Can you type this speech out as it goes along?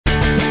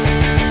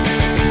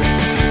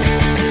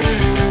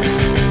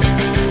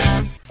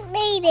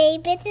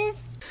bitches.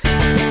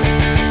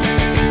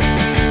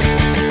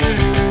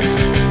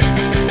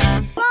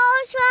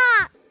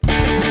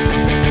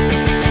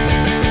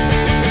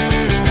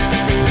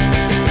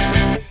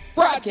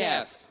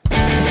 Broadcast.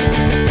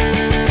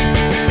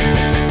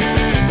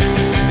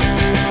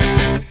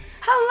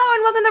 Hello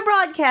and welcome to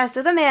Broadcast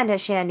with Amanda,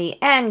 Shandy,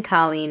 and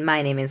Colleen.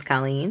 My name is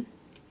Colleen.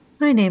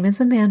 My name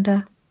is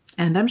Amanda.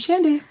 And I'm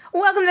Shandy.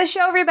 Welcome to the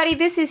show, everybody.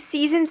 This is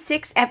Season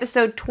 6,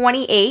 Episode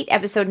 28,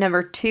 Episode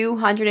number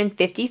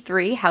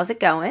 253. How's it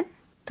going?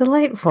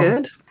 Delightful.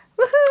 Good.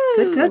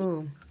 Woohoo!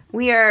 Good.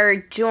 We are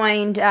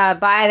joined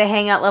by the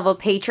Hangout level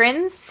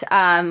patrons,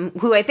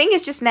 who I think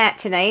is just Matt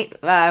tonight,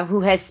 who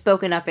has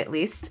spoken up at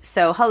least.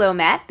 So, hello,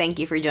 Matt. Thank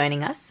you for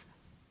joining us.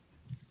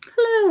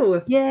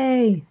 Hello.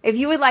 Yay. If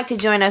you would like to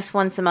join us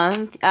once a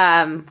month,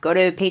 go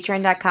to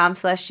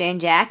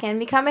patreon.com/JaneJack and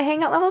become a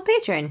Hangout level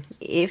patron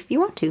if you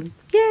want to.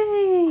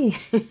 Yay!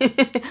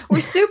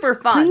 We're super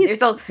fun.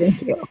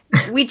 Thank you.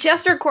 We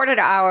just recorded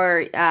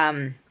our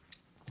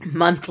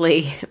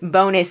monthly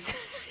bonus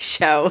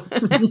show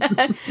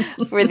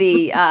for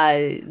the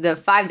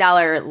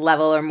 $5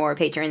 level or more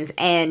patrons,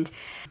 and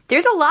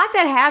there's a lot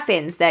that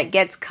happens that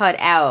gets cut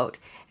out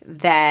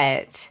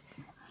that,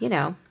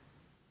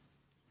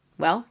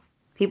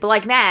 people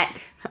like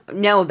Matt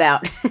know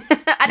about.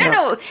 I don't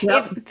know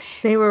if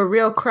They were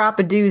real crop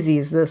of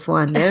doozies, this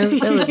one.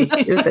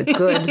 It was a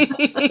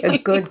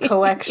good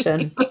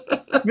collection.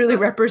 Really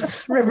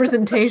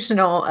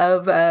representational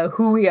of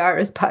who we are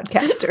as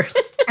podcasters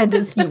and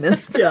as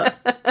humans. Yeah.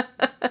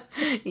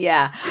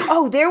 Yeah.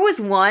 Oh, there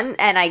was one,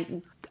 and I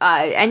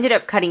ended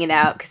up cutting it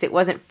out because it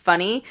wasn't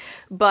funny,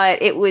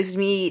 but it was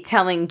me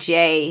telling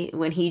Jay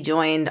when he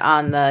joined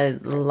on the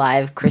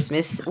live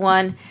Christmas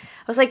one.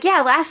 I was like,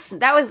 yeah,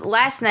 that was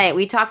last night.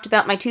 We talked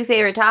about my two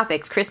favorite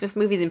topics, Christmas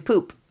movies and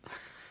poop.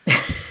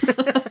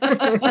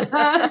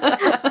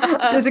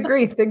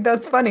 Disagree. Think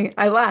that's funny.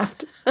 I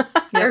laughed.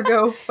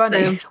 Ergo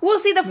funny. Well,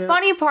 see, the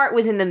funny part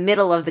was in the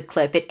middle of the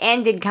clip. It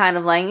ended kind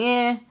of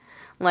like,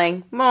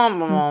 mom,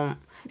 mom.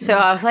 So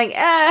I was like,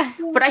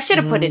 but I should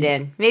have put it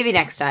in. Maybe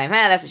next time.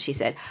 That's what she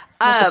said.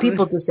 Let the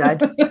people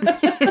decide.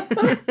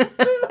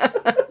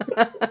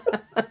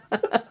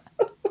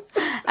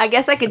 I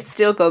guess I could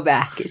still go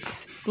back.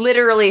 It's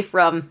literally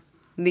from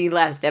the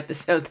last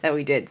episode that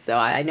we did, so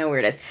I know where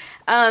it is.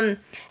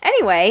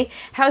 Anyway,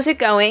 how's it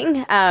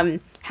going?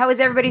 How is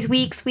everybody's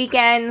weeks,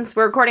 weekends?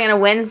 We're recording on a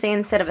Wednesday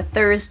instead of a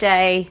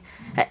Thursday.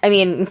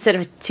 Instead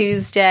of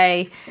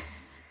Tuesday.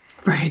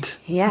 Right.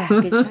 Yeah.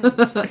 Good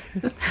times.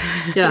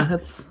 Yeah,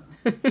 it's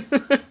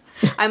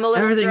I'm a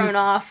little thrown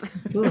off.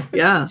 Ooh,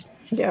 yeah.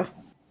 Yeah.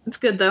 It's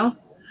good though.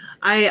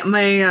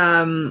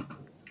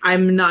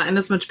 I'm not in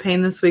as much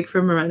pain this week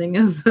from running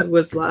as I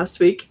was last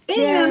week.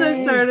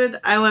 And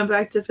I went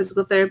back to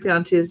physical therapy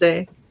on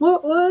Tuesday.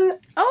 What?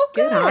 Oh,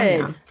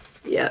 good.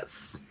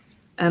 Yes.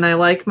 And I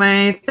like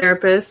my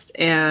therapist,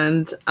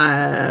 and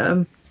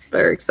I'm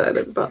very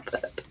excited about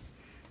that.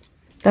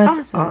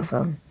 That's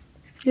awesome.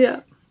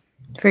 Yeah.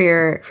 For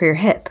your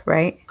hip,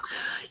 right?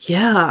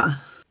 Yeah.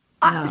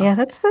 Yeah,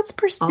 that's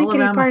pretty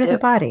part of the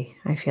body,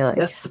 I feel like.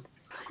 Yes.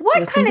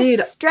 What kind of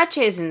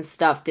stretches and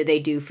stuff do they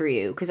do for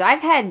you? Because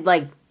I've had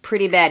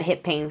pretty bad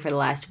hip pain for the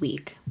last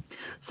week.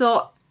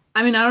 So,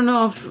 I don't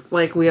know if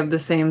we have the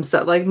same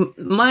stuff.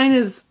 Mine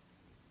is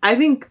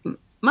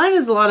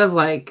a lot of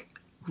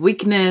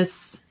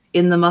weakness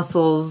in the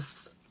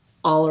muscles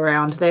all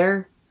around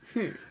there.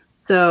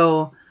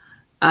 So,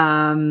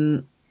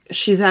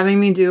 she's having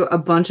me do a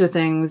bunch of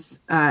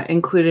things,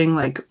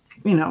 including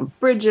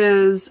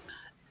bridges,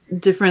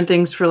 different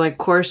things for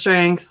core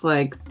strength,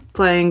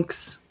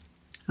 planks,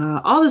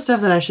 all the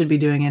stuff that I should be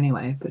doing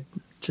anyway, but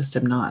just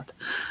am not.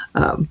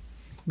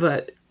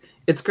 But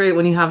it's great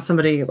when you have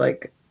somebody a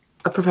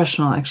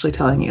professional actually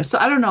telling you. So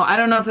I don't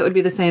know if it would be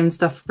the same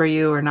stuff for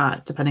you or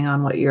not, depending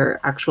on what your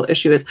actual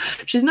issue is.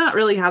 She's not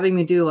really having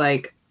me do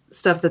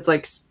stuff that's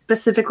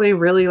specifically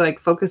really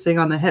focusing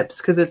on the hips,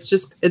 because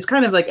it's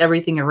kind of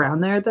everything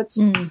around there that's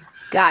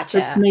Gotcha.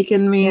 That's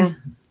making me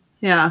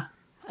yeah.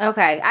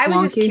 Okay, I was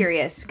wonky. just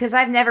curious because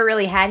I've never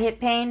really had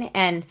hip pain,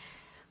 and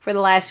for the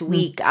last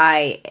week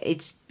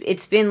it's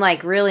been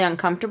really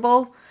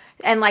uncomfortable.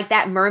 And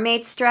that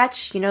mermaid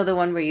stretch, the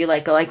one where you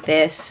go like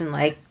this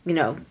and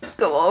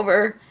go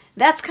over,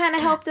 that's kind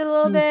of helped it a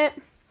little bit.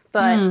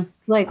 But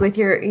with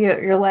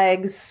your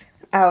legs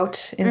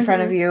out in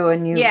front of you,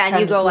 and you and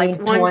you go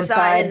one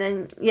side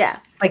and then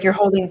you're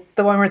holding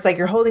the one where it's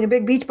you're holding a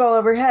big beach ball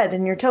overhead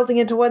and you're tilting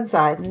it to one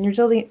side and you're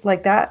tilting it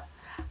like that.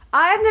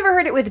 I've never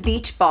heard it with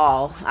beach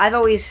ball. I've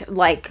always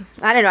I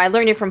don't know, I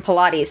learned it from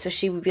Pilates, so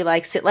she would be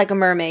sit like a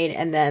mermaid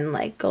and then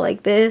go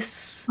like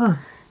this. Huh.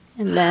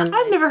 And then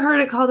I've never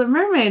heard it called a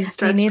mermaid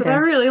stretch, but I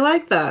really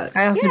like that.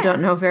 I also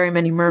don't know very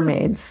many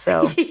mermaids,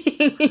 so there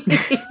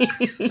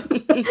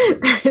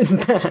is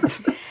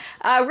that.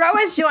 Ro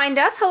has joined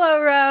us.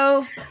 Hello,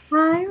 Ro.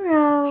 Hi,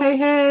 Ro.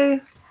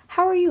 Hey.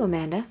 How are you,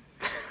 Amanda?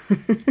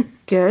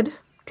 Good.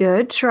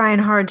 Trying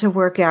hard to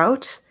work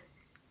out.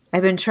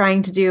 I've been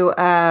trying to do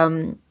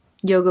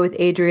yoga with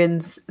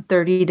Adrian's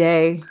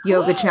 30-day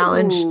yoga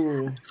challenge.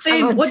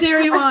 Same. What day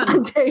are you on?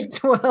 On day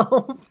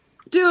 12.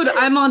 Dude,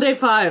 I'm on day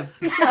 5.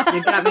 You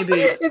got me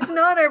beat. It's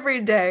not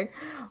every day,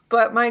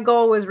 but my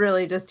goal was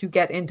really just to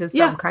get into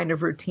some kind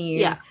of routine.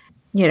 Yeah.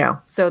 You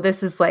know, so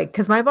this is like,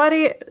 because my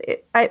body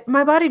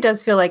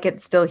does feel like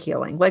it's still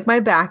healing. Like my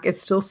back is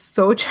still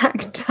so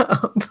jacked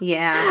up.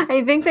 Yeah.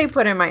 I think they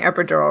put in my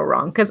epidural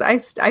wrong because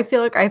I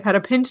feel like I've had a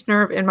pinched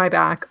nerve in my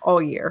back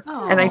all year.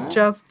 Aww. And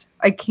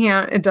I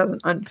can't, it doesn't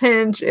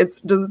unpinch.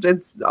 It's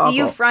awful. Do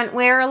you front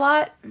wear a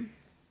lot?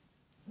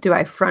 Do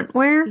I front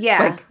wear?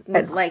 Yeah.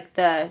 Like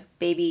the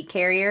baby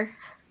carrier?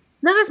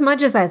 Not as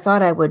much as I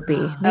thought I would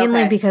be,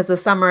 mainly Okay. because the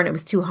summer and it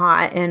was too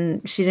hot,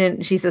 and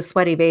she's a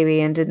sweaty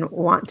baby and didn't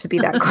want to be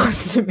that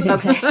close to me.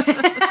 Okay.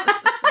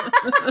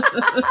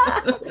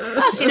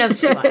 Well, she knows what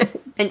she wants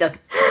and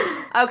doesn't.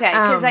 Okay,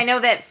 because I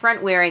know that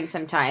front wearing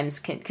sometimes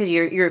because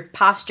your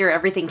posture,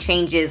 everything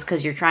changes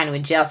because you're trying to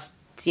adjust.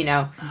 You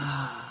know.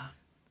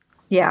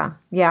 Yeah.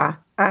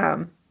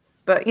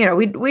 But you know,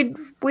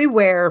 we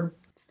wear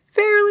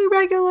fairly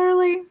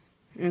regularly.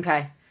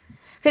 Okay.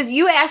 Because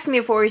you asked me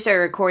before we started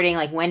recording,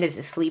 like, when does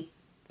the sleep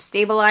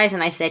stabilize?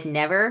 And I said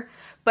never.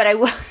 But I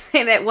will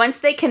say that once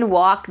they can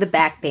walk, the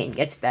back pain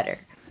gets better.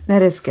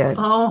 That is good.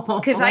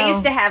 Because I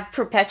used to have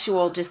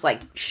perpetual just,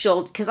 like,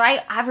 shoulder... Because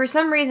for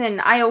some reason,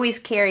 I always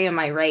carry on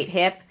my right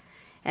hip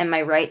and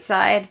my right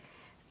side.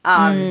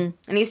 And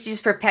I used to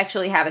just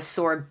perpetually have a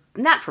sore...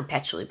 Not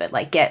perpetually, but,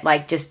 like, get,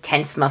 like, just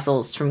tense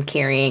muscles from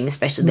carrying,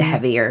 especially the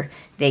heavier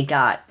they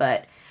got.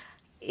 But...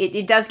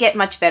 It does get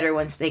much better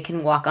once they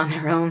can walk on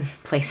their own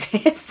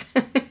places.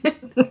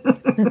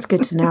 That's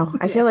good to know.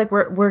 I feel like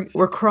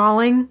we're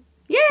crawling.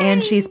 Yay!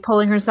 And she's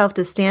pulling herself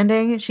to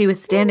standing. She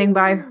was standing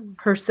by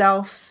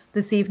herself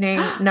this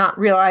evening, not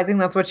realizing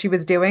that's what she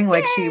was doing.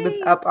 Like she was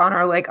up on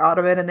our like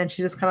ottoman, and then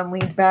she just kind of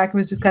leaned back and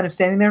was just kind of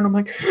standing there. And I'm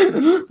like,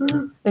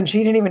 and she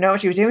didn't even know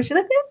what she was doing. She's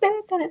like,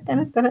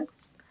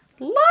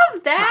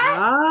 Love that.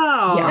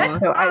 Wow. Yeah.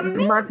 So I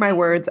mark my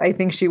words. I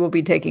think she will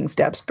be taking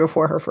steps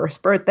before her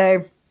first birthday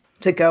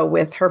to go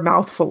with her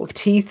mouth full of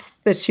teeth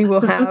that she will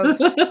have.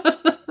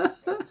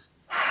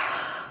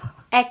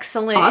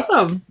 Excellent.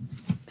 Awesome.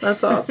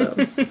 That's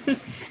awesome.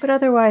 But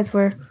otherwise,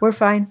 we're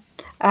fine.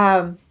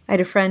 I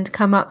had a friend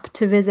come up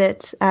to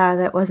visit.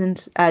 That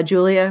wasn't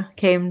Julia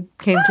came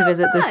to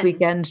visit this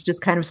weekend,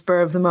 just kind of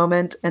spur of the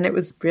moment, and it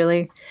was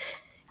really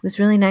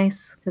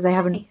nice because I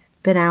haven't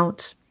been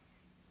out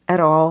at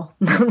all.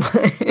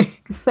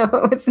 So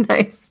it was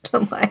nice to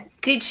like.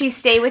 Did she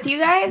stay with you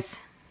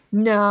guys?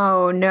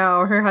 No.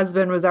 Her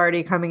husband was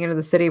already coming into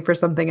the city for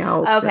something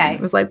else. Okay. And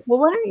it was like, well,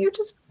 why don't you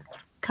just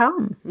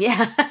come?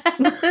 Yeah.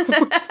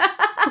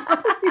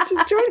 You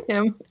just join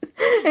him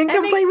and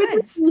come play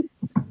with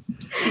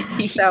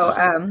me. So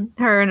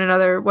her and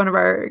another one of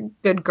our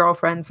good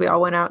girlfriends, we all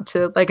went out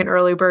to like an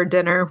early bird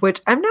dinner, which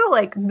I'm now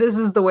like, this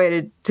is the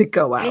way to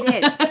go out.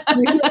 It is.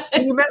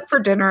 We met for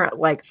dinner at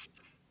like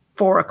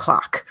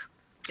 4:00.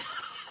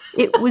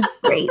 It was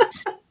great.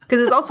 Because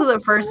it was also the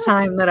first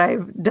time that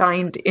I've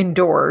dined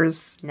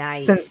indoors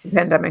since the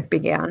pandemic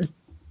began.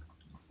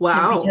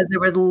 Wow. And because there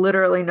was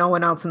literally no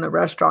one else in the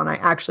restaurant, I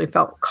actually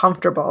felt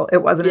comfortable.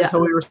 It wasn't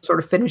until we were sort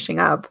of finishing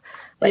up,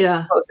 like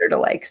closer to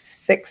like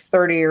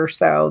 6:30 or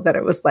so, that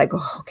it was like,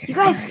 oh, okay. You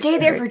guys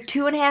stayed there for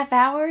 2.5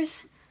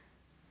 hours?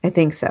 I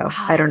think so.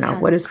 Oh, I don't know.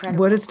 What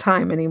is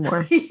time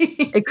anymore?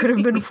 It could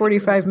have been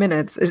 45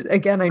 minutes.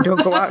 Again, I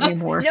don't go out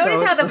anymore.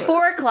 Notice how the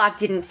 4:00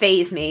 didn't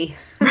faze me.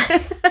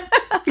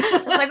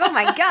 I was like, oh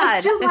my God.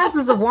 2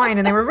 glasses of wine,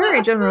 and they were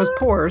very generous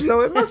pour, so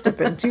it must have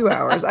been 2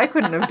 hours. I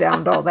couldn't have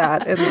downed all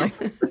that in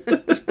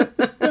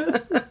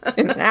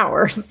an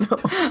hour. So.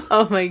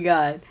 Oh my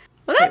God.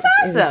 Well, that's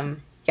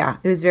awesome.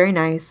 It was very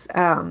nice.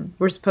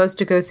 We're supposed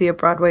to go see a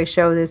Broadway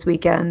show this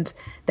weekend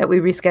that we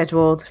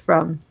rescheduled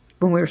from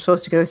when we were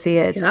supposed to go see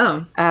it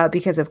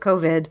because of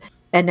COVID.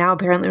 And now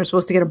apparently we're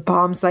supposed to get a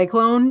bomb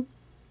cyclone.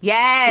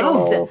 Yes.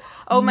 So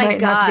oh my might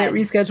God. have to get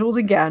rescheduled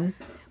again.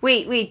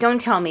 Wait,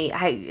 don't tell me.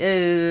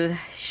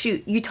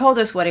 Shoot, you told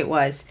us what it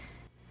was.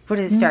 What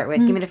does it start with?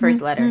 Give me the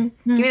first letter.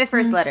 Give me the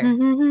first letter.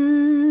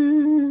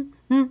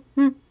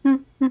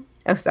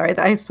 Oh, sorry.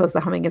 I suppose the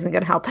humming isn't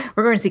going to help.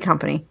 We're going to see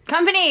Company.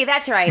 Company,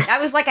 that's right. I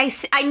was like,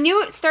 I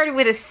knew it started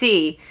with a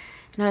C.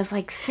 And I was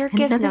like,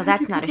 circus? No,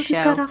 that's not a show.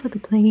 Just got off of the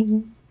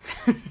plane.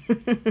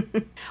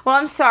 Well,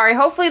 I'm sorry.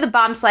 Hopefully the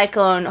bomb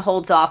cyclone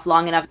holds off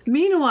long enough.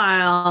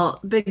 Meanwhile,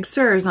 Big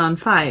Sur's on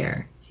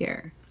fire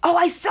here. Oh,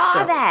 I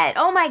saw that.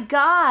 Oh my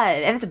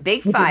God. And it's a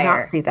big fire. I did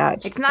not see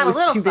that. It's not I was a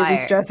little too fire.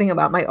 busy stressing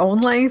about my own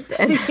life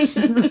and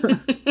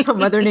how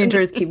Mother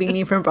Nature is keeping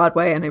me from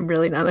Broadway, and I'm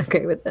really not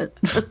okay with it.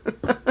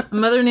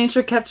 Mother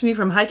Nature kept me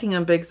from hiking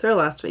on Big Sur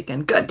last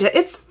weekend.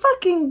 It's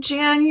fucking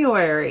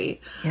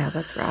January. Yeah,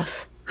 that's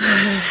rough.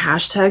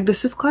 Hashtag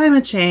this is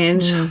climate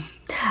change.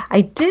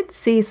 I did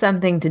see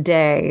something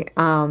today.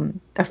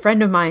 A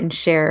friend of mine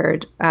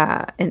shared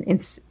an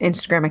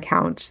Instagram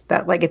account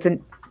that like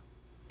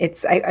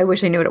I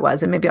wish I knew what it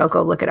was, and maybe I'll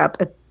go look it up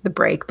at the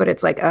break, but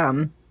it's like,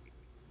 an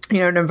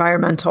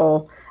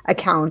environmental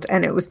account,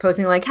 and it was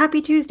posting like,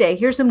 Happy Tuesday,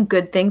 here's some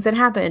good things that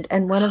happened.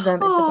 And one of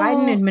them is the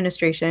Biden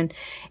administration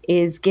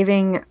is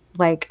giving,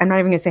 like, I'm not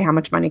even gonna say how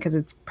much money because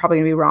it's probably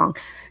gonna be wrong,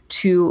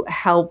 to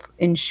help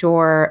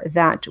ensure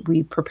that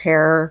we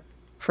prepare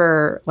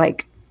for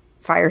like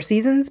fire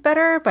seasons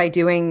better by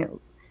doing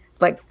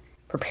like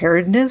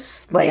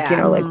preparedness, like, you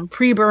know, like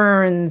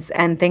pre-burns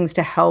and things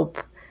to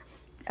help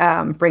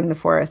bring the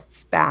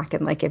forests back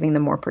and like giving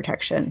them more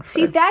protection.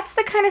 See, that's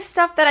the kind of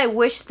stuff that I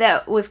wish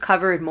that was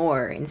covered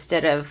more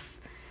instead of,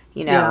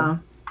 you know,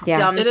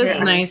 dumb It things. is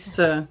nice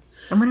to.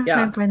 I'm going to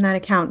try and find that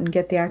account and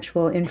get the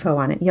actual info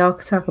on it. Y'all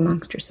talk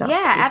amongst yourselves.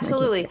 Yeah,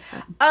 absolutely.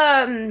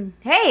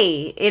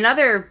 Hey, in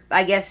other,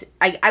 I guess,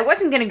 I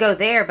wasn't going to go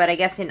there, but I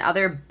guess in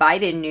other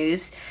Biden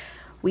news,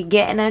 we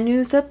getting a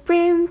new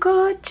Supreme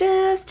Court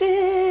justice.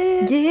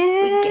 Yeah.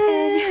 We getting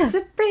a new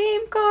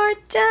Supreme Court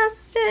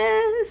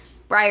justice.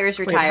 Breyer's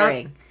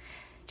retiring.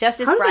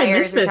 Justice Breyer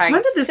is retiring.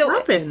 When did this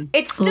happen?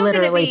 It's still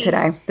literally be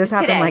today. This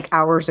happened like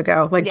hours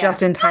ago, like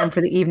just in time for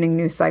the evening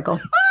news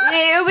cycle.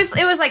 It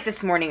was like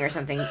this morning or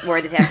something,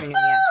 or this afternoon.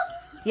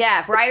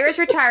 Yeah, Breyer is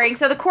retiring,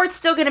 so the court's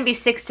still going to be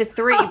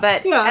 6-3,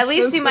 but at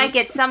least we might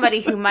get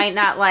somebody who might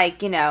not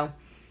like, you know,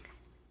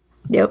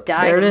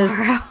 die there tomorrow. It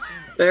is.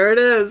 There it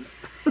is.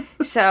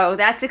 So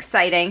that's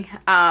exciting.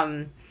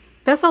 I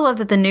also love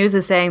that the news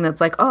is saying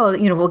that's like, oh,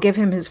 you know, we'll give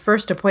him his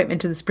first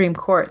appointment to the Supreme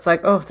Court. It's like,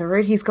 oh, the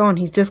rate he's going,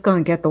 he's just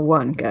going to get the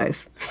one,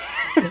 guys.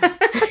 You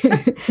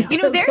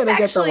know, there's actually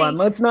get the one.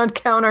 Let's not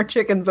count our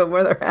chickens, but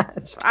where they're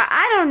at.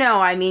 I don't know.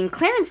 I mean,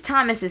 Clarence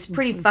Thomas is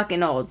pretty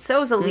fucking old.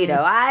 So is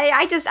Alito.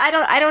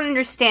 I don't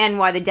understand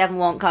why the devil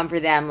won't come for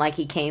them like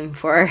he came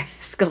for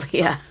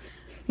Scalia.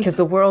 Because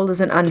the world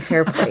is an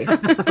unfair place.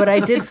 But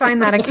I did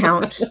find that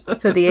account.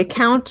 So the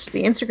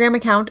Instagram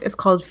account is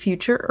called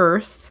Future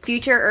Earth.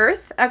 Future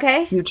Earth?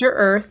 Okay. Future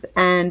Earth.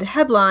 And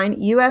headline,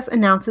 U.S.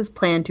 announces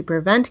plan to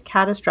prevent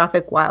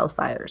catastrophic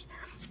wildfires.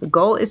 The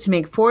goal is to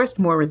make forests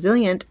more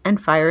resilient and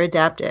fire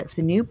adaptive.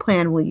 The new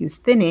plan will use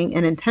thinning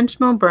and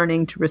intentional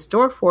burning to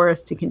restore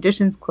forests to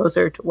conditions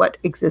closer to what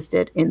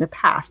existed in the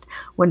past,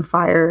 when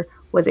fire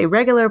was a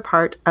regular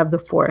part of the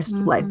forest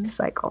life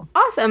cycle.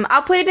 Awesome.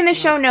 I'll put it in the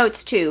show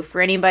notes, too, for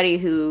anybody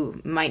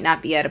who might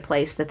not be at a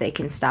place that they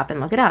can stop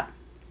and look it up.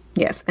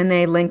 Yes, and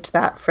they linked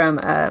that from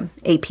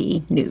AP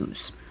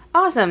News.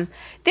 Awesome.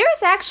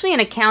 There's actually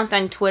an account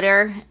on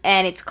Twitter,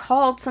 and it's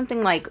called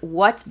something like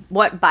What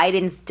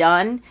Biden's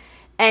Done,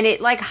 and it,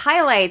 like,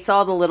 highlights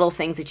all the little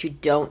things that you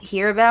don't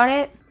hear about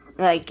it.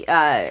 Like,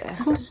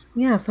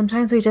 yeah,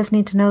 sometimes we just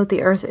need to know that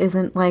the Earth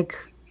isn't, like,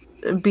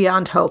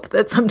 beyond hope,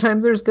 that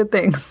sometimes there's good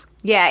things.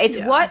 Yeah, it's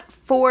What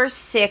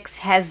 46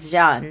 has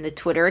done, the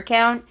Twitter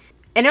account.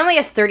 And it only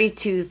has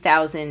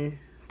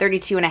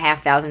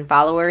 32,500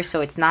 followers,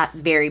 so it's not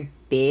very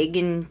big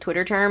in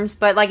Twitter terms.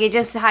 But, like, it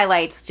just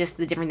highlights just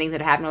the different things that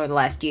have happened over the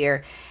last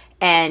year.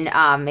 And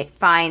it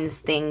finds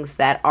things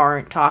that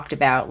aren't talked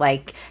about.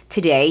 Like,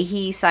 today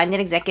he signed an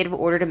executive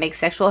order to make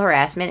sexual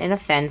harassment an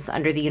offense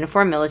under the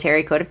Uniform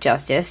Military Code of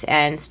Justice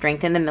and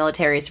strengthen the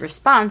military's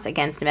response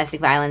against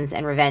domestic violence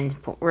and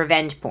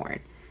revenge porn.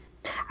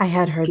 I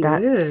had heard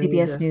that.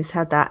 CBS News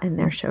had that in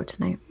their show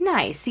tonight.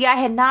 Nice. See, I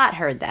had not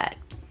heard that.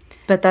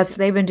 But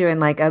they've been doing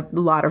like a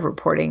lot of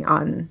reporting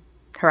on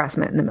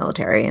harassment in the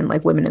military and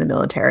like women in the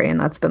military, and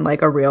that's been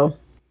like a real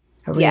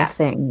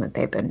thing that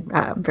they've been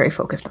very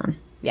focused on.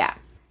 Yeah.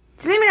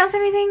 Does anyone else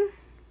have anything?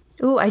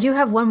 Ooh, I do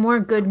have one more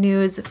good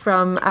news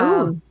from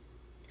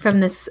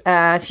this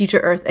Future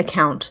Earth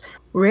account.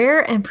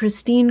 Rare and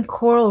pristine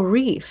coral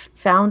reef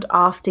found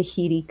off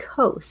Tahiti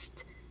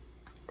coast.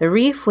 The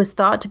reef was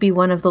thought to be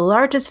one of the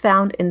largest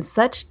found at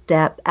such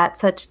depth,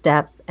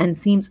 and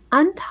seems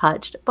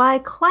untouched by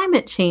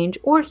climate change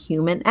or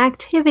human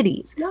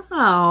activities.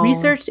 Wow.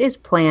 Research is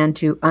planned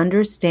to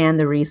understand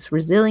the reef's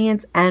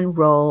resilience and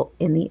role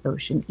in the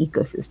ocean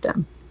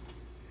ecosystem.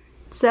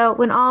 So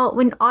when all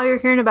you're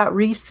hearing about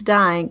reefs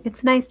dying,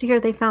 it's nice to hear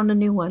they found a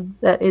new one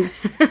that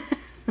is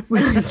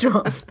really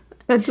strong.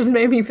 That just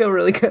made me feel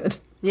really good.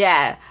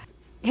 Yeah.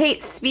 Hey,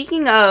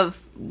 speaking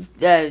of,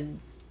 I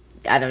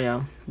don't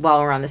know,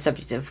 while we're on the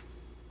subject of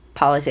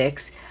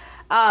politics,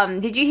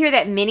 did you hear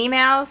that Minnie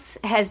Mouse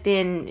has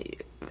been,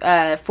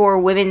 for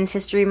Women's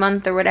History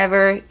Month or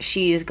whatever,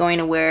 she's going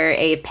to wear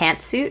a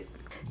pantsuit?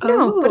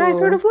 No, but I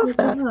sort of love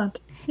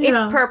that. Yeah. It's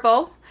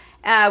purple.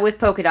 With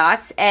polka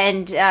dots,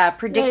 and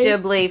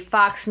predictably,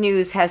 Fox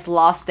News has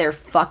lost their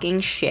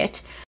fucking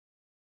shit.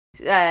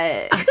 With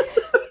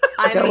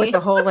the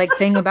whole like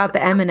thing about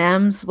the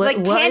M&Ms.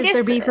 What is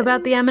their beef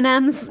about the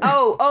M&Ms?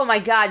 Oh my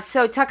God!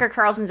 So Tucker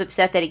Carlson's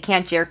upset that he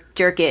can't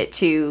jerk it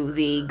to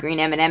the Green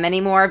M&M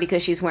anymore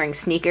because she's wearing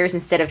sneakers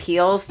instead of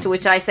heels. To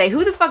which I say,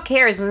 who the fuck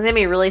cares? Was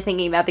anybody really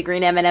thinking about the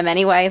Green M&M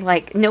anyway?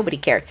 Like nobody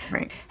cared.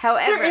 Right.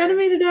 However, they're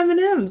animated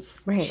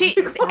M&Ms. Right.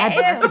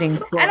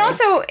 And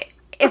also,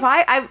 if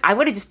I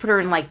would have just put her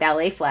in like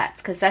ballet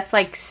flats because that's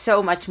like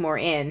so much more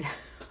in.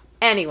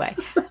 Anyway,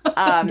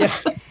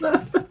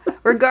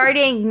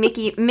 regarding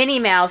Minnie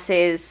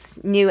Mouse's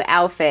new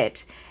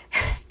outfit,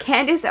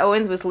 Candace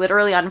Owens was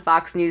literally on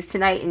Fox News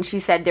tonight, and she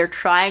said they're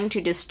trying to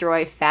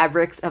destroy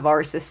fabrics of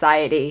our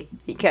society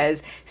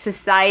because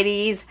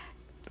society's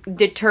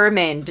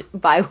determined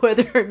by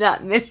whether or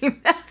not Minnie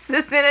Mouse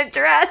is in a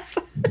dress.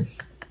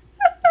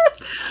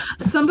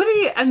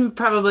 Somebody, and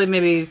probably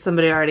maybe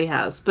somebody already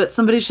has, but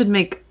somebody should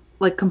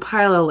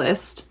compile a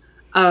list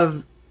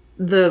of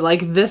the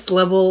this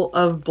level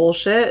of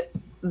bullshit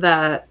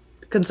that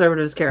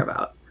conservatives care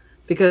about,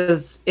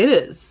 because it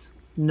is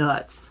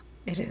nuts.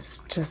 It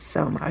is just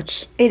so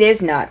much. It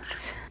is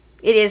nuts.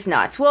 It is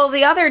nuts. Well,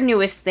 the other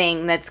newest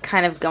thing that's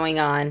kind of going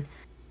on,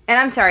 and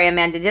I'm sorry,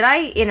 Amanda, did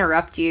I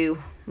interrupt you?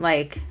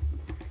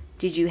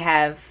 Did you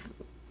have,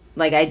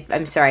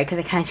 I'm sorry, because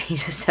I kind of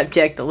changed the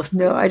subject a little.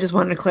 No, I just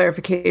wanted a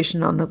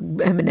clarification on the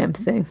M&M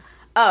thing.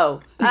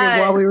 Oh.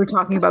 While we were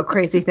talking about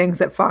crazy things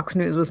that Fox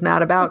News was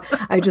not about,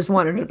 I just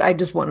wanted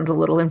a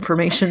little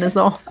information is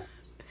all.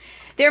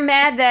 They're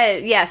mad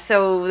that,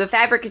 so the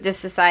Fabric of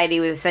Society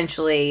was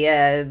essentially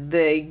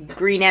the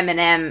Green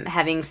M&M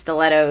having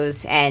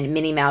stilettos and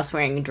Minnie Mouse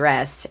wearing a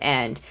dress.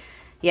 And,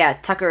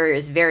 Tucker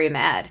is very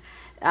mad.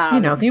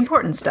 The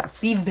important stuff.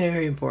 The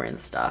very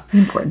important stuff. The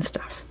important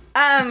stuff.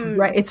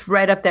 It's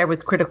right up there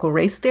with critical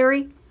race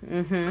theory.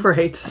 Mm-hmm.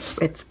 Right.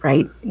 It's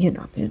right,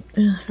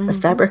 the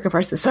fabric of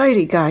our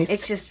society, guys.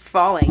 It's just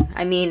falling.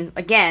 I mean,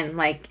 again,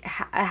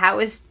 how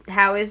is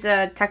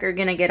Tucker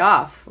going to get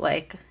off?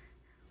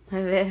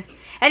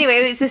 Anyway,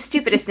 it was the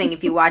stupidest thing.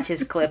 If you watch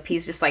his clip,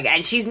 he's just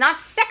and she's not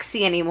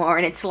sexy anymore.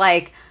 And it's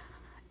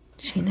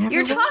she never.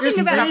 You're talking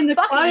about a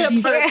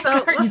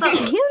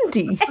fucking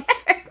candy.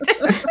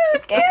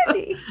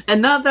 Candy.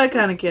 And not that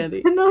kind of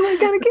candy.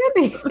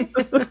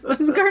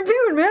 It's a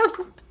cartoon, man.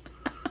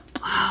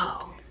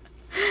 Wow.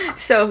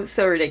 So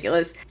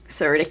ridiculous.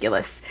 So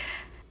ridiculous.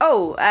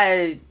 Oh,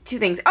 two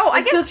things. Oh,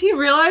 I guess. Does he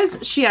realize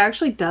she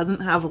actually doesn't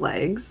have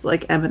legs?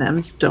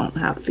 M&Ms don't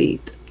have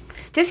feet.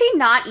 Does he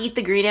not eat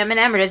the green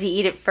M&M, or does he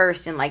eat it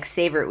first and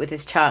savor it with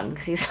his tongue?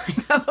 'Cause he's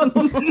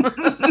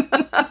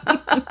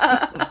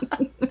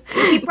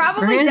He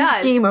probably does.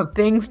 Scheme of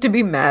things to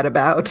be mad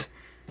about.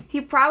 He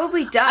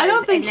probably does. I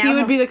don't think he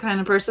would be the kind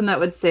of person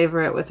that would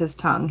savor it with his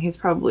tongue. He's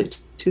probably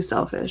too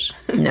selfish.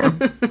 No.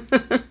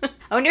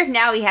 I wonder if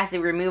now he has to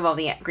remove all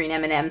the green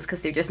M&Ms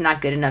because they're just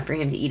not good enough for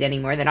him to eat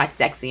anymore. They're not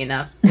sexy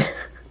enough.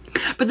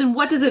 But then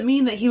what does it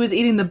mean that he was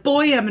eating the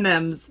boy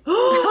M&Ms?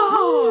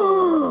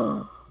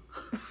 Oh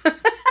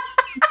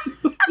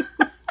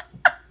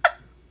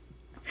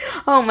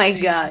my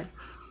god.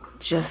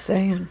 Just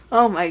saying.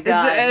 Oh my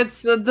god.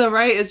 It's the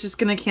right is just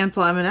going to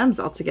cancel M&Ms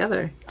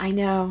altogether. I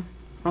know.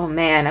 Oh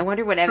man, I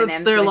wonder what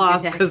M&Ms. They're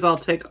lost because I'll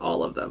take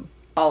all of them.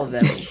 All of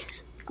them.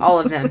 All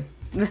of them.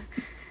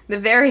 The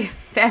very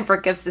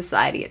fabric of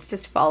society. It's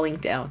just falling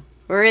down.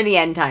 We're in the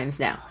end times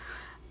now.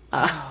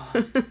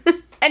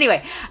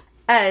 Anyway.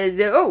 I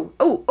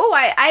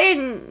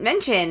didn't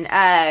mention.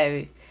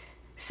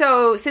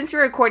 So since we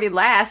recorded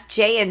last,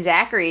 Jay and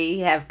Zachary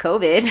have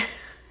COVID.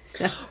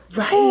 So,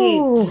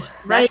 right.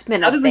 That's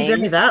been a thing. How did we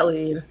bury that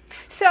lead?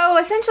 So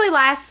essentially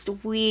last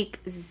week,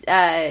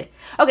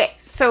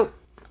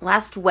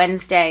 last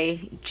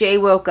Wednesday, Jay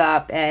woke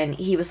up and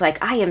he was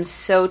like, I am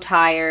so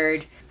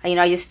tired.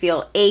 I just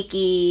feel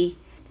achy.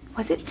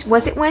 Was it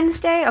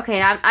Wednesday?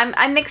 Okay,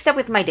 I'm mixed up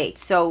with my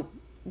dates, so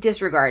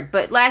disregard.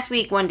 But last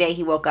week, one day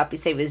he woke up, he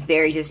said he was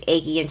very just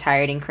achy and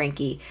tired and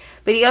cranky.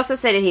 But he also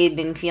said that he had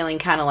been feeling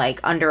kind of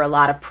under a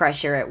lot of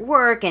pressure at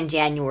work and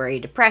January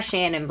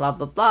depression and blah,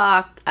 blah,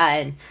 blah.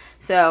 And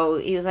so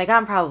he was like,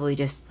 I'm probably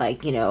just a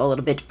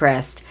little bit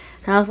depressed.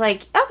 And I was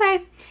like,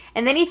 okay.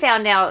 And then he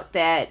found out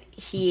that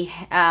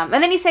and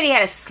then he said he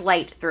had a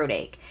slight throat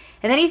ache.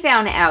 And then he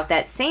found out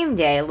that same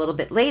day, a little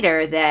bit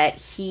later, that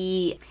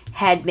he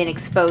had been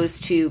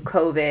exposed to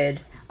COVID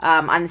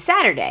on the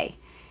Saturday,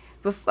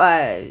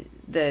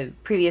 the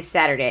previous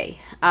Saturday.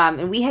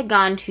 And we had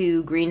gone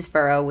to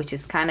Greensboro, which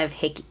is kind of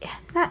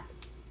not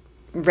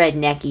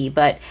rednecky,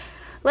 but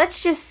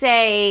let's just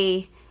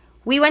say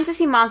we went to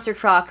see Monster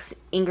Trucks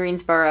in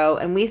Greensboro,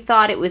 and we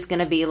thought it was going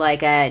to be a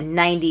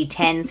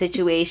 90-10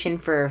 situation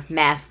for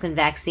masks and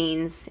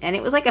vaccines, and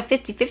it was a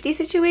 50-50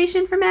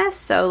 situation for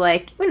masks, so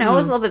it was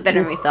a little bit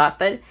better than we thought,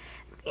 but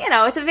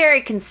it's a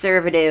very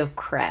conservative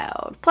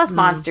crowd, plus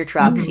Monster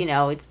Trucks,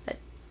 it's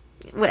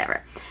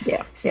whatever.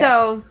 Yeah.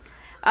 So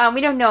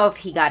we don't know if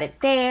he got it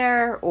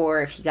there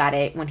or if he got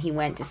it when he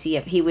went to see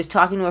it. He was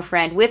talking to a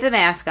friend with a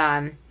mask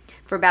on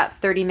for about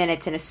 30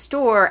 minutes in a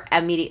store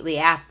immediately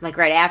after,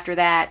 right after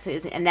that. So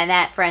and then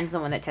that friend's the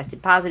one that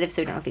tested positive,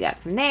 so we don't know if he got it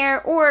from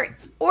there or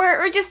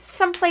just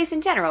someplace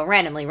in general,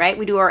 randomly, right?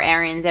 We do our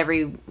errands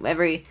every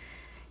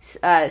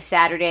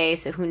Saturday,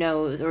 so who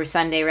knows, or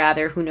Sunday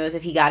rather, who knows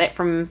if he got it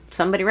from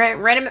somebody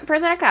random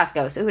person at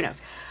Costco, so who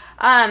knows.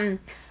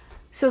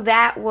 So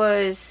that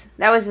was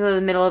in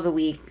the middle of the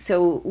week.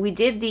 So we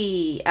did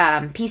the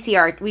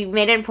PCR. We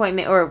made an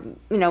appointment, or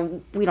we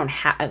don't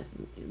have.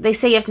 They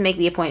say you have to make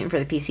the appointment for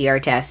the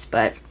PCR test,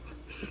 but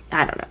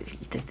I don't know.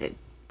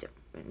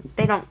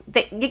 They don't.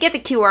 You get the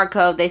QR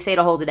code. They say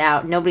to hold it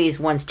out. Nobody's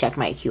once checked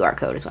my QR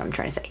code. Is what I'm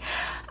trying to say.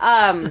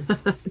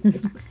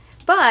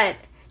 But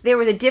there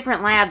was a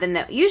different lab than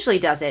that usually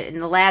does it,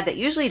 and the lab that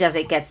usually does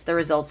it gets the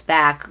results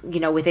back,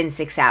 within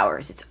 6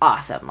 hours. It's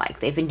awesome. Like,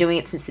 they've been doing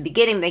it since the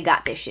beginning. They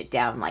got this shit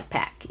down like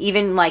pack.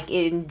 Even, like,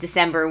 in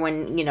December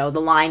when,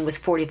 the line was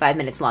 45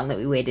 minutes long that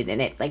we waited in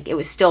it. Like, it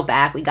was still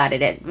back. We got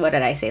it at, what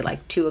did I say,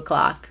 like 2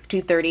 o'clock,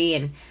 2:30,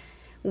 and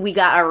we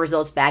got our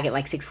results back at,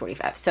 like,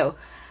 6:45. So,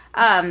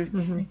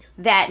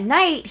 that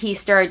night, he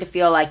started to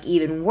feel, like,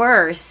 even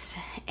worse,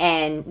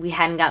 and we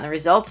hadn't gotten the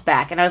results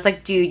back. And I was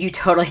like, dude, you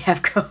totally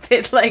have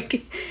COVID.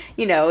 Like,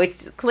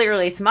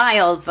 it's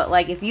mild, but,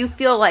 like, if you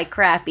feel like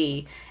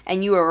crappy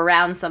and you were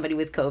around somebody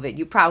with COVID,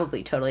 you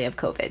probably totally have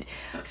COVID.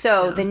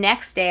 So the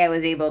next day I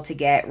was able to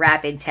get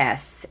rapid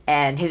tests,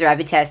 and his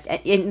rapid test,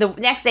 and the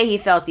next day he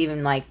felt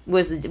even like,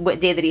 was the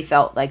day that he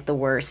felt like the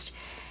worst.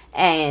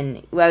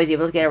 And I was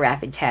able to get a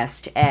rapid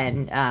test,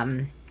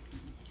 and,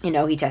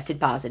 he tested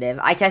positive.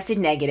 I tested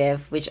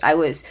negative, which I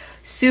was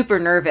super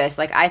nervous.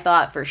 Like, I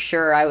thought for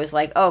sure, I was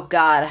like, oh,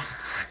 God.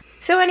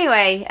 So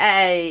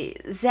anyway,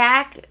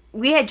 Zach,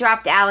 we had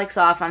dropped Alex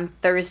off on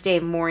Thursday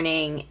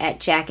morning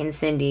at Jack and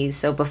Cindy's,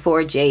 so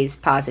before Jay's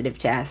positive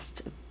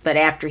test, but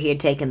after he had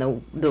taken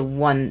the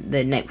one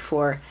the night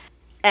before.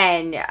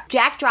 And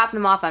Jack dropped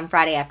them off on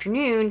Friday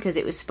afternoon because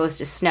it was supposed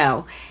to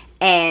snow.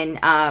 And,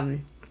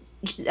 I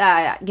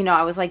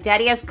was like,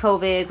 Daddy has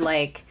COVID,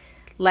 like,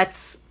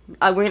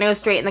 we're going to go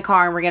straight in the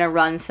car and we're going to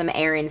run some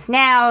errands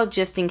now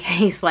just in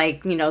case,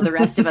 like, the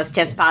rest of us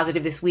test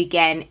positive this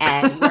weekend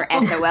and we're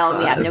SOL and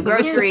we have no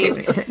groceries.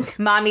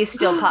 Mommy's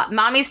still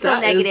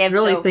negative. Is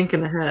really so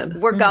thinking ahead.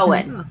 We're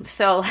going.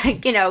 So,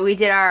 like, we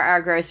did our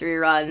grocery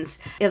runs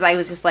because I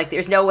was just like,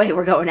 there's no way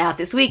we're going out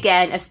this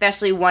weekend,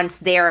 especially once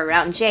they're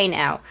around Jay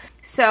now.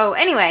 So,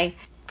 anyway,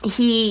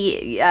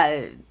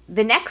 the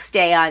next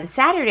day on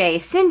Saturday,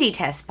 Cindy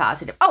tests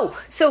positive. Oh,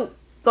 so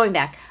going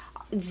back.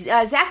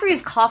 Zachary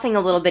is coughing a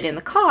little bit in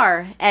the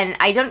car, and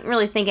I don't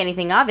really think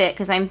anything of it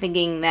because I'm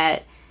thinking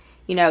that,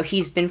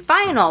 he's been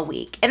fine all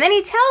week. And then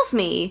he tells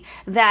me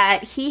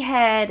that he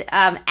had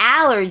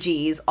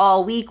allergies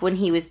all week when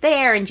he was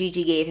there, and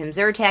Gigi gave him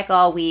Zyrtec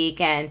all week,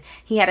 and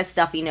he had a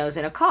stuffy nose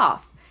and a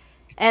cough.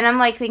 And I'm,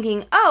 like,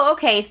 thinking, oh,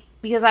 okay,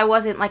 because I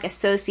wasn't, like,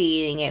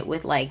 associating it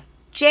with, like,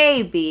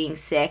 Jay being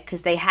sick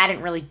because they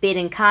hadn't really been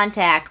in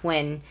contact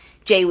when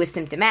Jay was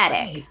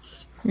symptomatic.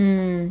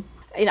 Right.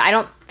 I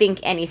don't think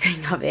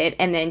anything of it.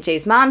 And then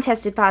Jay's mom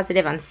tested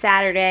positive on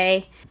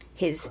Saturday.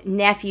 His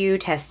nephew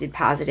tested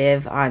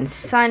positive on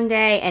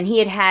Sunday, and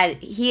he had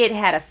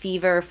a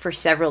fever for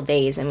several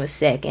days and was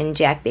sick. And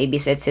Jack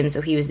babysits him, so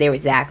he was there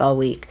with Zach all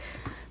week.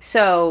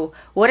 So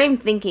what I'm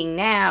thinking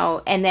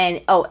now, and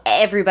then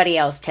everybody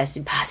else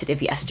tested positive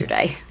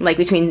yesterday, like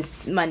between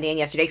Monday and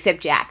yesterday,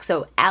 except Jack.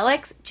 So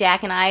Alex,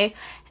 Jack, and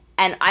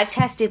I've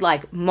tested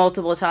like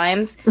multiple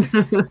times.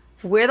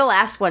 We're the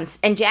last ones.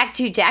 And Jack,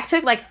 too. Jack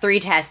took like 3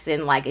 tests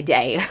in like a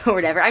day or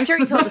whatever. I'm sure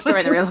he told the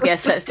story in the Real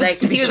Guest List, right?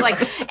 Because he was like,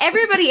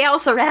 everybody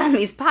else around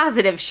me is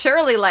positive.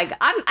 Surely, like,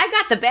 I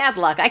got the bad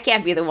luck. I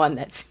can't be the one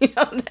that's,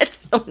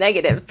 that's still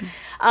negative.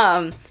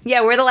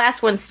 Yeah, we're the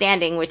last ones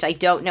standing, which I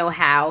don't know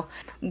how.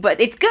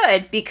 But it's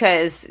good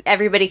because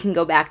everybody can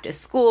go back to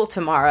school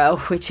tomorrow,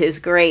 which is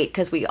great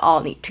because we all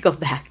need to go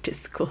back to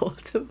school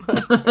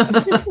tomorrow.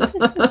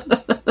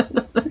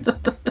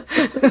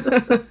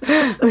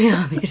 We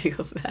all need to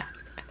go back.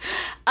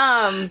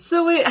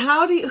 So wait,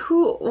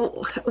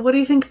 what do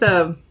you think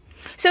So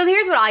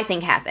here's what I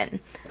think happened.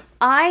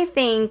 I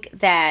think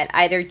that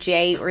either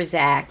Jay or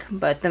Zach,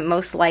 but the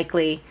most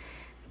likely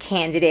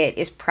candidate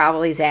is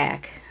probably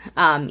Zach,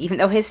 even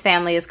though his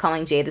family is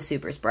calling Jay the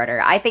super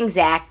spreader. I think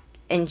Zach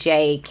and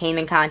Jay came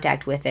in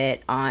contact with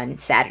it on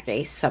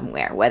Saturday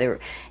somewhere, whether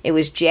it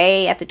was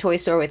Jay at the toy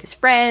store with his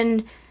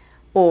friend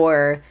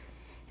or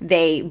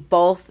they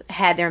both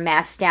had their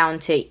masks down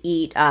to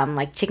eat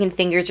like chicken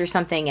fingers or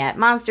something at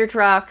Monster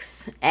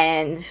Trucks.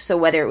 And so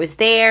whether it was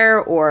there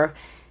or,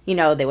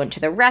 they went to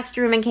the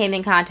restroom and came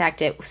in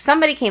contact,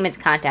 somebody came into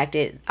contact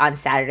on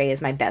Saturday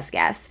is my best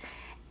guess.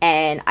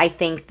 And I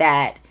think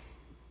that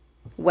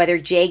whether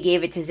Jay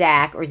gave it to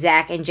Zach or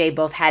Zach and Jay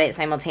both had it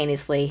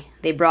simultaneously,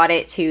 they brought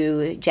it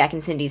to Jack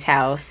and Cindy's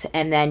house.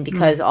 And then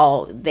because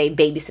they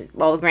babysit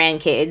all the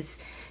grandkids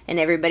and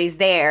everybody's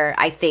there,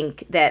 I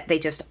think that they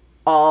just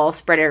all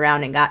spread it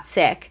around and got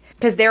sick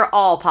because they're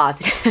all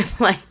positive.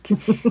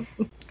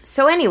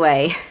 So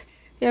anyway,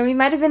 we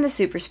might have been the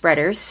super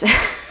spreaders.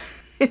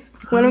 Is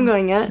what I'm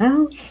going at.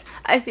 Well,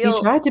 I feel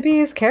you tried to be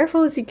as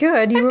careful as you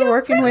could. You were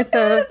working with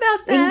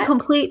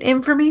incomplete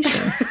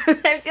information.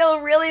 I feel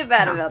really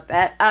bad about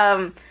that.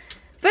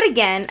 But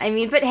again,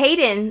 but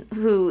Hayden,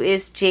 who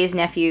is Jay's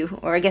nephew,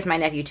 or I guess my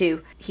nephew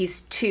too,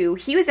 he's 2.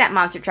 He was at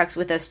Monster Trucks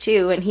with us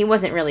too, and he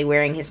wasn't really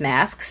wearing his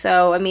mask.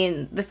 So,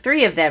 the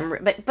 3 of them,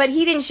 but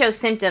he didn't show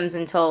symptoms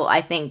until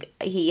I think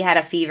he had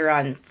a fever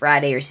on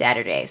Friday or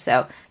Saturday.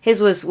 So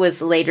his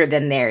was later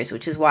than theirs,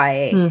 which is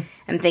why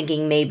I'm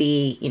thinking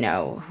maybe,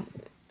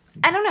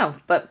 I don't know.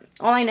 But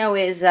all I know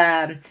is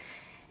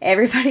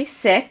everybody's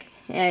sick,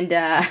 and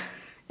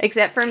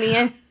except for me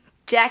and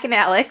Jack and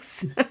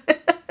Alex.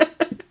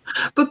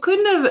 But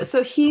couldn't have.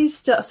 So he's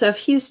still. So if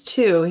he's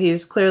 2,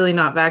 he's clearly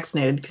not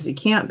vaccinated because he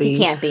can't be. He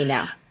can't be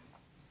now.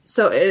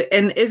 So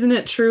and isn't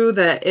it true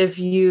that if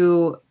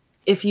you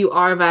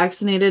are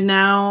vaccinated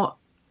now,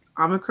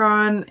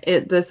 Omicron,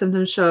 the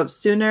symptoms show up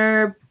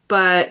sooner?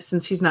 But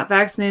since he's not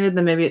vaccinated,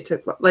 then maybe it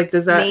took. Like,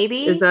 is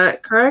that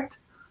correct?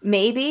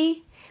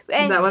 Maybe.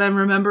 And is that what I'm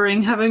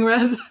remembering having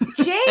read?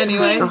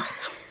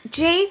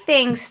 Jay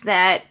thinks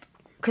that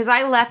because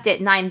I left at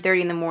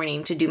 9:30 in the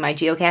morning to do my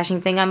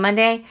geocaching thing on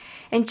Monday.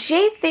 And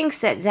Jay thinks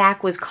that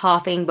Zach was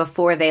coughing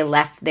before they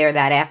left there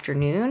that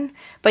afternoon,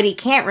 but he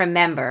can't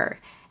remember.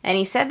 And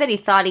he said that he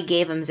thought he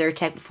gave him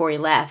Zyrtec before he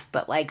left,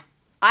 but like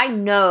I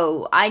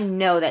know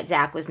that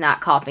Zach was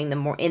not coughing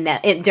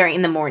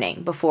in the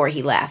morning before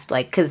he left,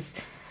 like because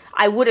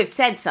I would have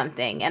said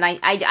something, and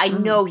I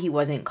know he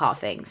wasn't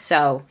coughing,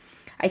 so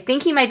I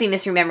think he might be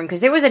misremembering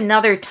because there was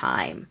another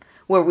time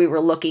where we were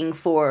looking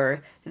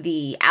for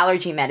the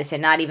allergy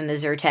medicine, not even the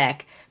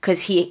Zyrtec,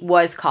 because he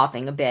was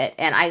coughing a bit,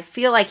 and I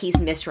feel like he's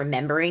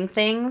misremembering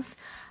things.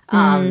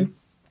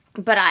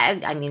 But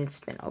I mean,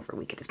 it's been over a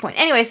week at this point.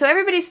 Anyway, so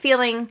everybody's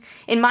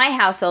in my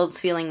household's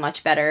feeling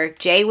much better.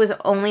 Jay was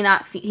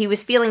he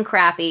was feeling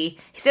crappy.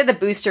 He said the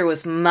booster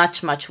was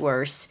much, much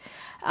worse.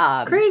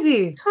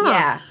 Crazy. Huh.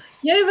 Yeah.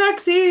 Yay,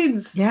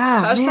 vaccines.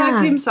 Yeah.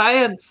 Hashtag Team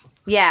Science.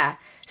 Yeah.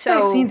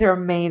 So vaccines are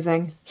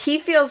amazing. He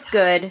feels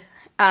good.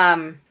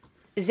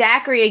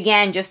 Zachary,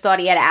 again, just thought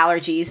he had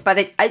allergies.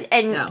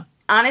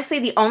 Honestly,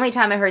 the only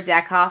time I heard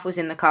Zach cough was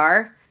in the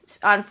car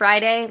on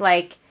Friday.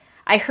 Like,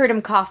 I heard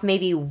him cough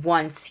maybe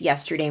once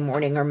yesterday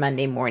morning or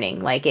Monday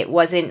morning. Like, it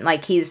wasn't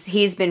like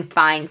he's been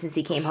fine since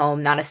he came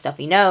home. Not a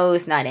stuffy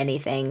nose, not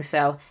anything.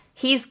 So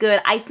he's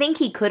good. I think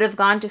he could have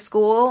gone to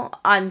school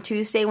on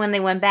Tuesday when they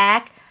went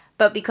back,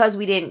 but because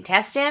we didn't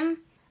test him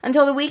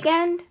until the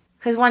weekend,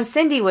 because once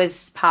Cindy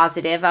was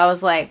positive, I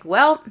was like,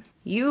 well,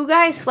 you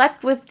guys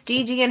slept with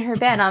Gigi in her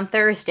bed on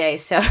Thursday,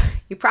 so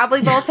you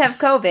probably both have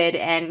COVID,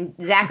 and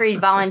Zachary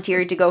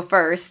volunteered to go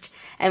first.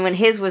 And when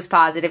his was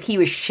positive, he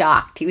was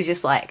shocked. He was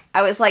just like,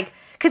 I was like,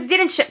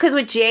 because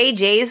with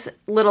Jay's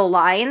little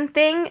line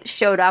thing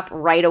showed up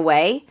right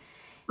away.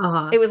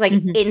 It was like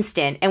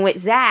instant. And with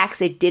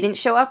Zach's, it didn't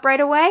show up right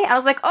away. I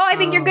was like, oh, I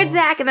think you're good,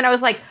 Zach. And then I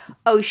was like,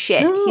 oh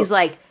shit. No, he's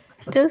like,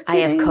 I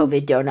have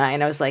COVID, don't I?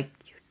 And I was like,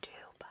 you do,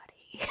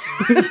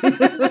 buddy.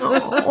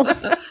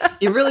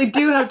 You really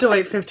do have to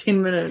wait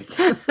 15 minutes.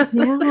 Yeah.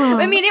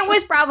 I mean, it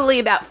was probably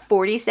about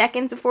 40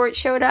 seconds before it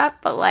showed up,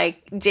 but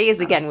like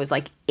Jay's again was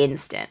like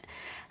instant.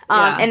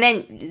 And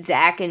then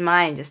Zach and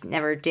mine just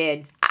never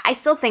did. I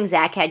still think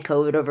Zach had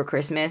COVID over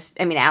Christmas.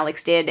 I mean,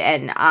 Alex did,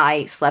 and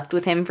I slept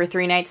with him for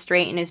 3 nights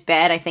straight in his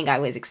bed. I think I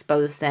was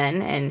exposed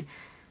then, and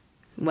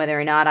whether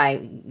or not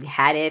I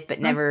had it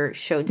but never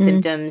showed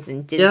symptoms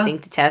and didn't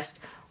think to test.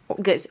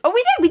 Because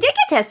we did get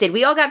tested.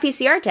 We all got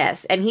PCR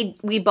tests, and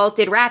we both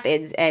did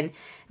rapids, and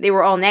they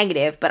were all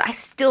negative. But I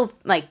still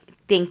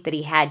think that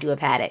he had to have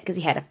had it because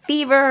he had a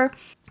fever,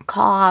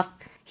 cough.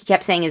 He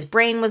kept saying his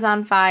brain was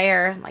on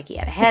fire, like he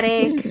had a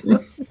headache. So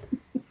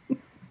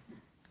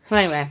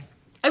anyway.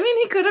 I mean,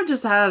 he could have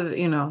just had,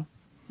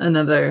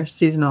 another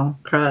seasonal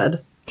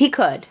crud. He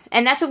could.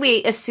 And that's what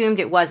we assumed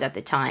it was at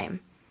the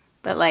time.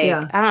 But, I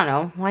don't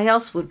know. Why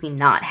else would we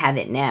not have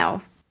it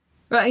now?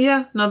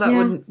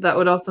 That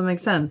would also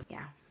make sense.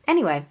 Yeah.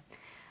 Anyway.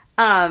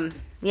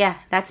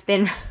 That's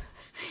been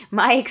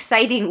my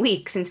exciting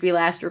week since we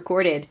last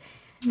recorded.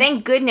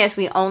 Thank goodness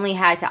we only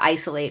had to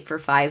isolate for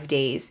 5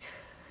 days.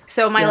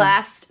 So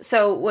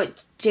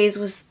Jay's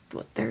was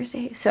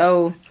Thursday?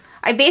 So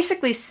I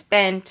basically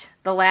spent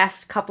the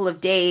last couple of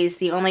days,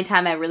 the only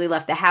time I really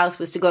left the house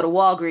was to go to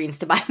Walgreens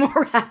to buy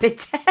more rapid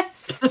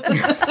tests.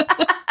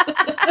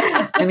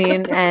 I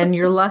mean, and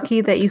you're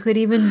lucky that you could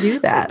even do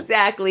that.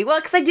 Exactly. Well,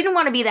 because I didn't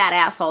want to be that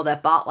asshole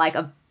that bought like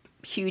a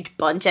huge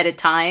bunch at a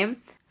time.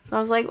 So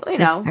I was like, well,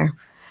 That's fair.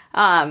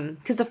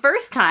 Because the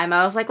first time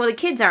I was like, well, the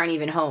kids aren't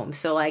even home.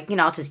 So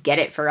I'll just get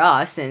it for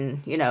us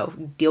and,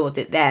 deal with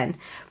it then.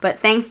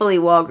 But thankfully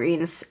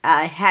Walgreens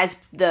has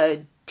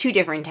the 2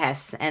 different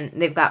tests and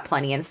they've got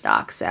plenty in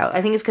stock. So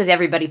I think it's because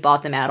everybody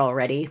bought them out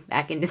already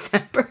back in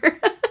December.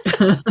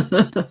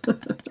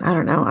 I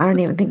don't know. I don't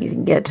even think you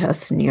can get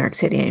tests in New York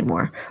City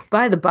anymore.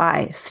 By the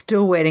by,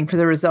 still waiting for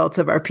the results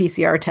of our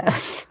PCR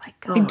tests. Oh my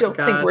God. I don't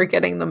think we're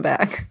getting them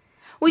back.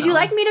 Would you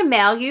like me to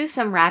mail you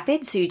some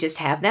rapids so you just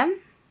have them?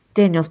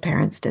 Daniel's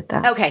parents did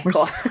that. Okay,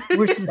 cool.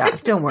 We're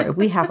stuck. Don't worry.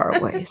 We have our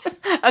ways.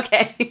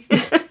 Okay.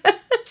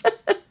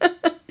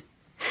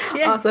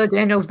 Yeah. Also,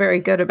 Daniel's very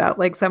good about,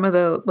 some of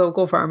the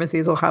local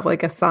pharmacies will have,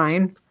 a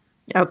sign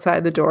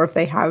outside the door if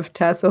they have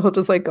tests. So he'll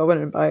just, go in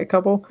and buy a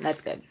couple.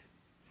 That's good.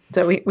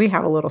 So we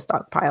have a little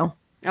stockpile.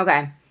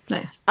 Okay.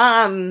 Nice.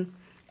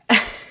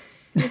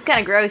 It's kind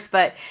of gross,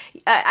 but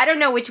I don't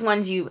know which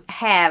ones you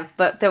have,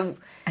 but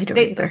I don't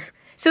either.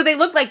 So they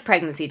look like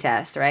pregnancy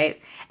tests,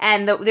 right?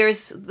 And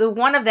there's the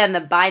one of them, the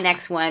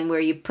Binex one, where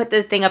you put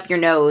the thing up your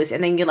nose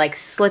and then you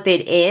slip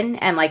it in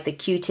and the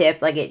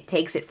Q-tip, it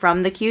takes it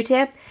from the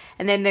Q-tip.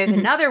 And then there's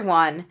another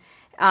one,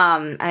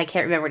 I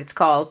can't remember what it's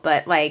called,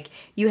 but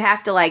you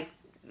have to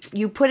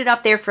you put it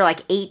up there for like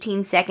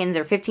 18 seconds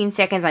or 15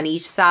 seconds on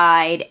each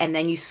side, and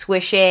then you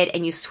swish it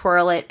and you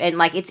swirl it, and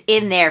like it's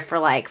in there for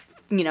like,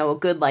 you know, a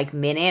good like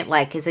minute,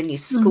 like, because then you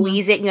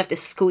squeeze it and you have to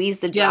squeeze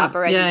the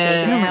dropper as you take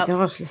it out. Oh my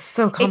gosh, it's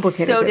so complicated.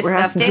 It's so that we're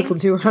asking disgusting. people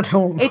to do at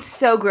home. It's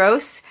so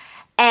gross.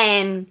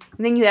 And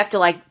then you have to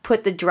like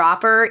put the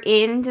dropper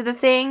into the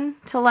thing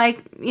to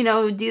like, you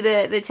know, do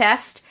the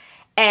test.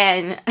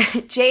 And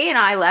Jay and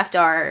I left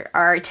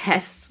our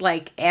tests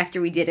like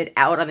after we did it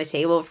out on the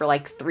table for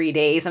like 3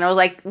 days. And I was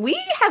like,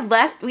 we have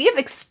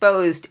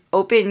exposed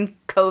open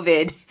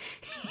COVID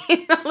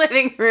in the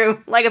living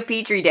room like a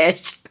petri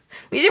dish.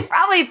 We should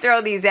probably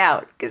throw these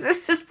out because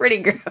this is pretty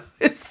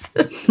gross.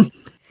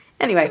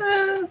 Anyway,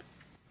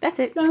 that's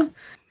it.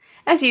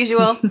 As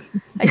usual,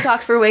 I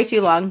talked for way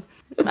too long.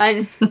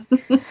 Rose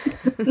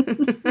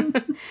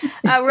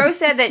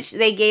said that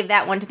they gave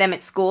that one to them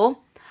at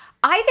school.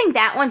 I think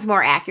that one's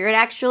more accurate,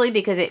 actually,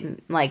 because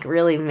it, like,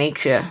 really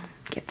makes you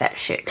get that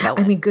shit going.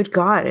 I mean, good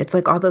God, it's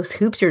like all those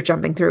hoops you're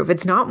jumping through. If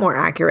it's not more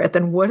accurate,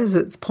 then what is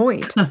its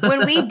point?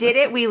 When we did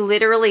it, we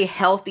literally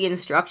held the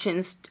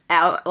instructions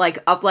out, like,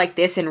 up like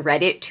this and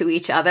read it to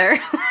each other.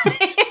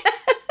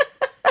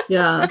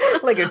 Yeah.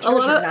 Like a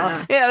treasure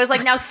map. Yeah, it was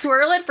like, now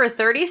swirl it for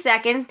 30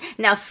 seconds.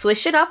 Now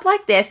swish it up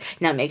like this.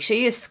 Now make sure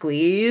you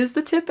squeeze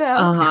the tip out.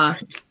 Uh-huh.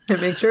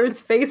 And make sure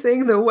it's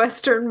facing the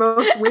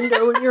westernmost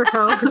window in your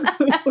house.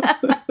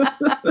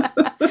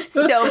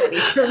 So many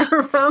Turn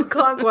around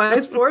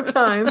clockwise 4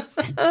 times.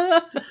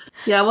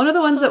 Yeah, one of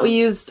the ones that we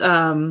used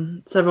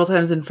several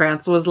times in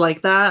France was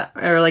like that,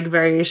 or like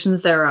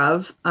variations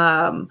thereof.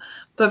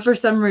 But for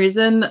some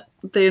reason,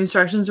 the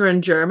instructions were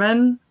in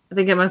German. I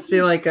think it must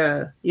be like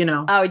a, you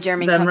know,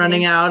 German them company.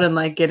 running out and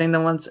like getting the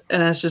ones,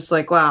 and it's just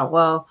like, wow,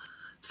 well,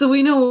 so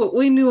we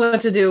knew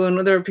what to do, and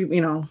there were people,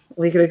 you know,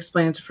 we could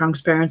explain it to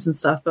Frank's parents and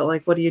stuff, but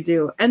like, what do you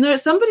do? And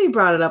there's somebody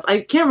brought it up.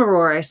 I can't remember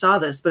where I saw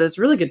this, but it's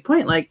a really good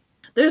point. Like,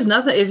 there's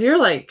nothing, if you're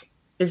like,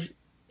 if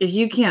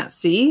you can't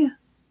see,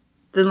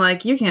 then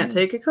like you can't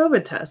take a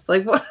COVID test.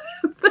 Like, what?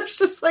 There's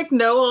just like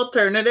no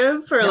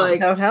alternative for like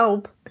without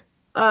help.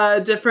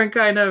 Different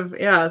kind of,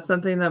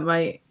 something that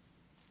might,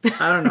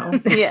 I don't know.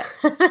 Yeah.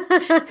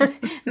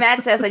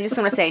 Matt says, I just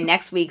want to say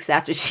next week's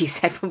That's What She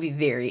Said will be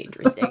very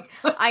interesting.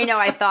 I know,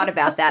 I thought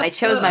about that. I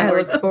chose my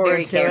words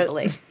very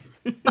carefully.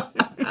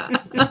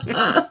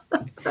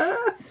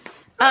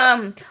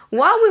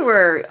 While we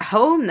were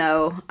home,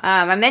 though,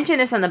 I mentioned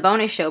this on the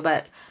bonus show,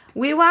 but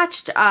we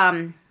watched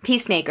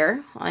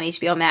Peacemaker on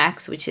HBO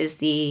Max, which is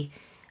the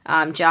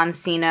John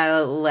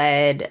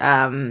Cena-led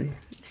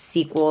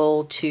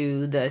sequel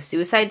to the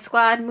Suicide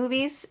Squad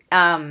movies.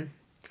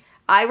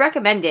 I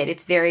recommend it.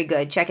 It's very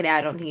good. Check it out.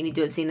 I don't think you need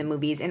to have seen the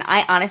movies. And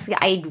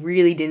I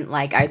really didn't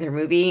like either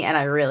movie, and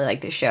I really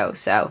like the show.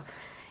 So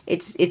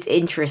it's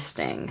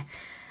interesting.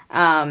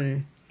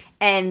 And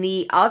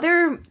the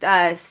other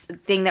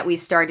thing that we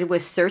started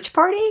was Search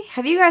Party.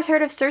 Have you guys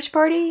heard of Search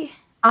Party?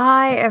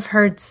 I have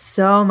heard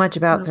so much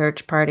about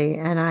Search Party,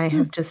 and I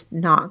have just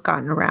not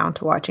gotten around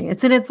to watching it.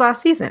 It's in its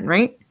last season,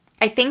 right?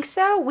 I think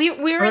so. We're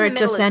or in the it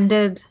middle. Just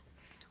ended.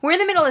 We're in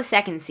the middle of the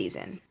second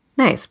season.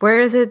 Nice. Where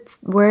is it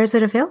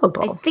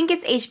available? I think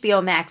it's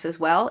HBO Max as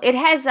well. It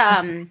has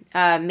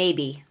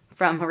Maybe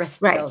from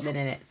Arrested Development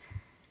in it.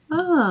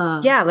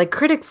 Ah. Yeah, like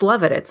critics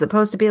love it. It's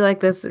supposed to be like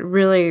this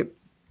really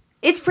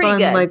It's pretty fun,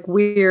 good. like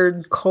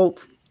weird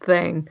cult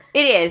thing.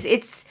 It is.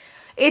 It's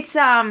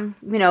you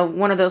know,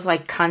 one of those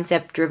like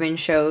concept driven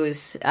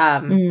shows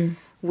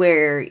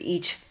where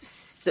each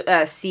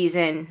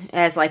season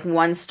has like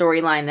one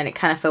storyline that it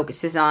kind of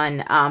focuses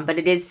on, but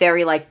it is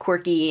very like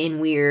quirky and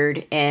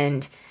weird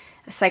and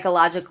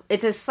psychological.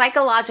 It's a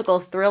psychological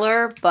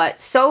thriller, but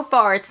so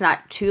far it's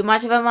not too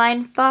much of a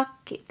mind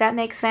fuck, if that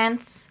makes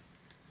sense.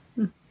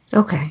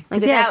 Okay.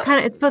 Like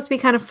it's supposed to be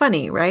kind of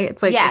funny, right?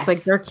 It's like Yes. it's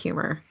like dark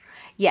humor.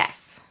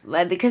 Yes,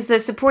 because the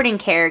supporting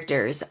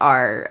characters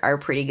are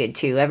pretty good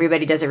too.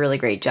 Everybody does a really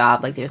great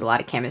job. Like there's a lot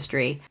of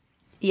chemistry.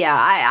 Yeah,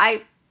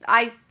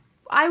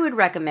 I would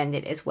recommend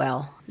it as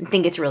well. I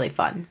think it's really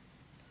fun.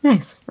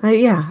 Nice.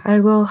 I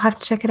will have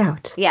to check it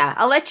out. Yeah,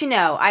 I'll let you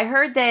know. I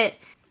heard that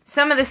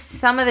some of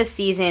the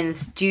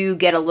seasons do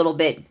get a little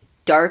bit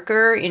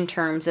darker in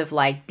terms of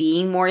like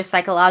being more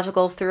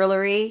psychological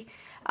thrillery.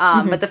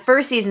 But the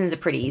first season is a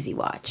pretty easy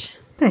watch.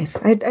 Nice.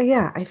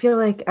 I feel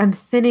like I'm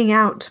thinning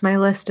out my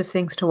list of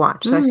things to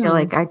watch. So I feel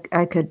like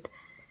I could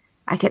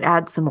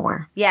add some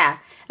more. Yeah.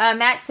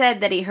 Matt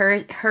said that he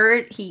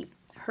heard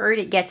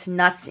it gets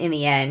nuts in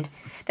the end.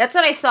 That's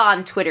what I saw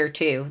on Twitter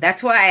too.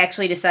 That's why I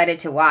actually decided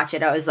to watch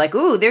it. I was like,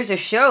 ooh, there's a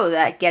show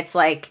that gets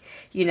like,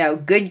 you know,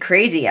 good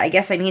crazy. I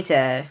guess I need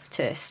to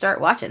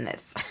start watching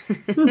this.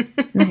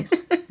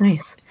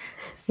 Nice.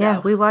 So. Yeah,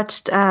 we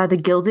watched The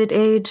Gilded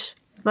Age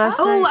last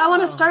night. I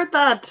want to start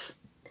that.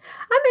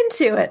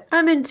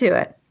 I'm into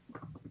it.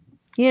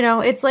 You know,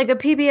 it's like a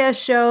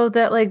PBS show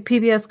that like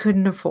PBS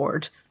couldn't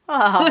afford.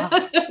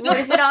 Oh, what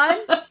is it on?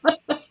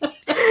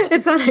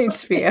 It's on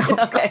HBO.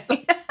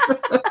 Okay.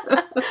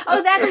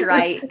 Oh, that's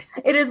right.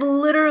 It is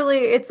literally,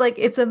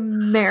 it's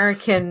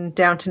American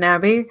Downton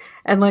Abbey,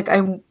 and like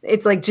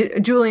it's like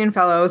Julian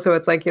Fellows, so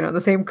it's like, you know,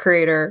 the same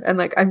creator, and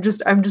like I'm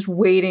just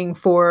waiting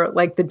for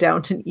like the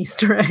Downton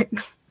Easter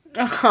eggs.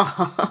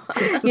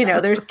 You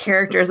know, there's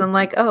characters, and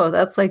like, oh,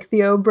 that's like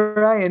the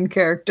O'Brien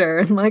character,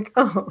 and like,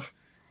 oh,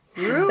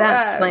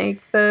 that's like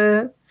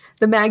the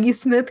Maggie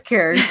Smith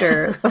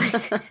character.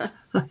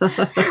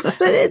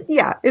 But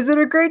yeah, is it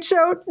a great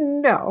show?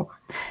 No.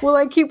 Will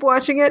I keep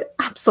watching it?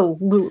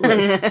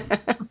 Absolutely.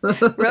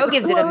 Ro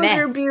gives it a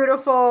meh. Are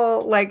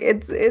beautiful. Like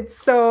it's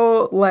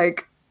so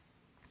like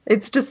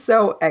it's just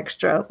so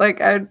extra.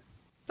 Like I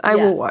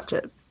will watch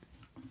it.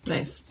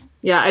 Nice.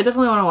 Yeah, I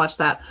definitely want to watch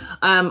that.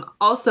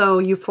 Also,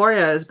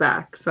 Euphoria is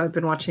back, so I've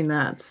been watching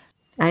that.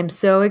 I'm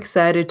so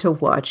excited to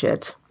watch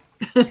it.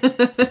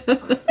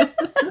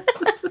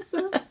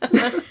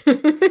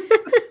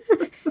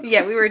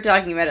 Yeah, we were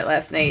talking about it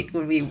last night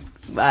when we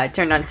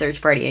turned on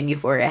Search Party and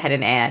Euphoria had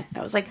an ad.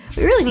 I was like,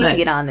 we really need to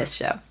get on this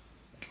show.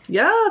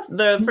 Yeah,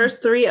 the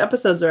first 3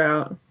 episodes are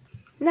out.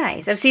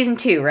 Nice. Of season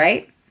 2,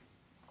 right?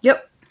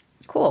 Yep.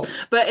 Cool.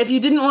 But if you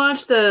didn't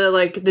watch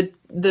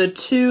the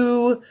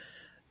 2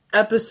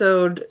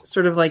 episode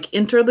sort of like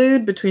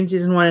interlude between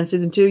season 1 and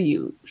season 2,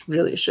 you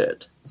really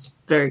should. It's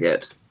very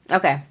good.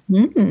 Okay.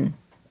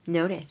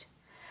 Noted.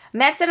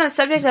 Matt said on the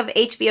subject of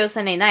HBO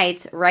Sunday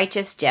nights,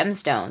 Righteous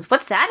Gemstones.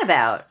 What's that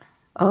about?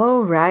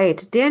 Oh,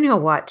 right. Daniel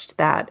watched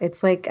that.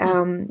 It's like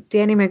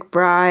Danny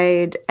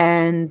McBride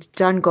and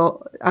John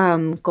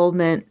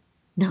Goodman.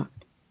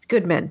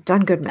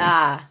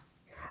 Ah.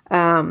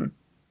 And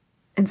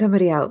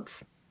somebody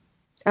else.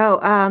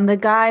 Oh, the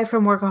guy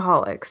from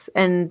Workaholics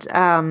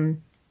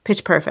and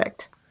Pitch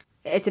Perfect.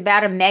 It's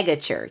about a mega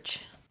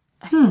church.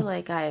 I feel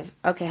like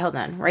okay, hold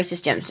on.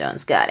 Righteous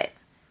Gemstones. Got it.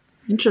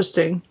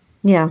 Interesting.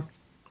 Yeah.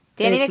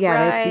 Danny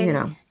McBride, you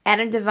know.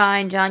 Adam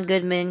Devine, John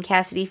Goodman,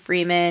 Cassidy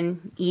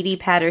Freeman, Edie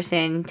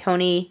Patterson,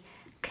 Tony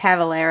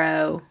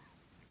Cavallero.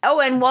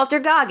 Oh, and Walter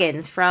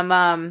Goggins from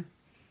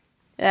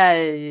what?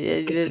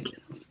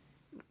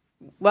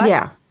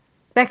 Yeah.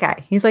 That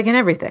guy. He's like in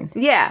everything.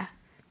 Yeah.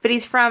 But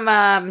he's from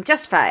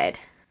Justified.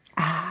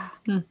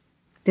 And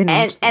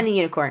the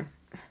Unicorn.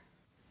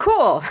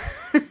 Cool.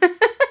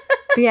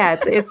 Yeah,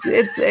 it's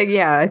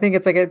yeah, I think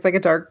it's like a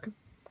dark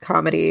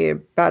comedy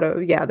about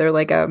they're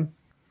like a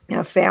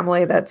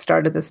family that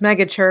started this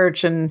mega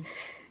church, and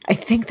I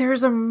think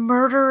there's a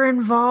murder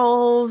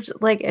involved.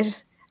 Like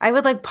I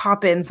would like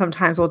pop in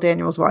sometimes while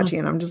Daniel was watching,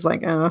 and I'm just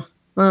like, I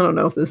don't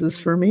know if this is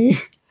for me.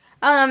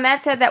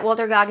 Matt said that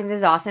Walter Goggins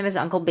is awesome as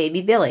Uncle Baby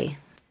Billy.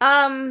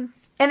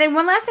 And then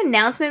one last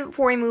announcement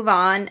before we move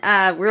on.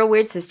 Real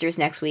Weird Sisters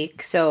next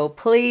week. So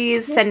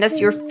please send us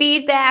your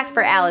feedback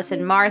for Alice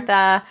and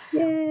Martha.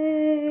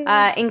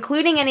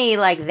 Including any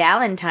like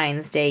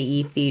Valentine's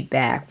Day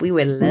feedback. We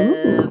would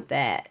love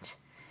that.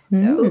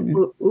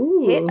 So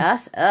hit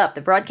us up.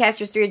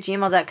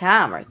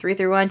 Thebroadcasters3@gmail.com or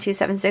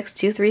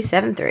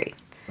 331-276-2373.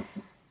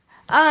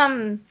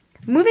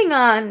 Moving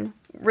on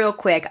real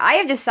quick. I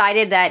have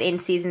decided that in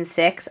season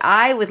 6,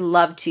 I would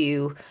love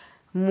to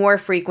more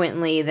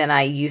frequently than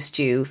I used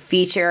to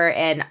feature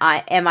an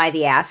Am I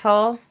the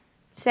Asshole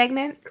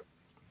segment.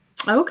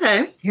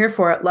 Okay. Here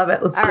for it. Love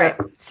it. Let's do it.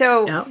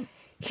 So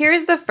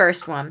here's the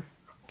first one.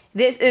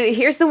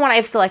 Here's the one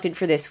I've selected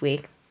for this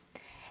week.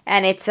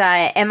 And it's,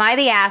 am I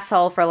the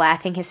asshole for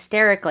laughing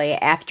hysterically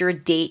after a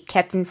date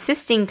kept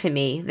insisting to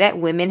me that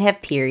women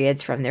have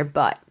periods from their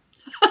butt?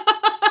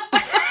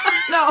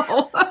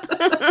 No.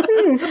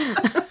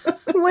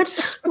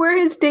 Where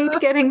is date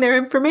getting their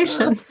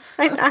information?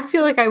 I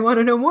feel like I want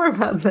to know more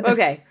about this.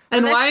 Okay.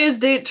 And why is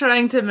date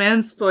trying to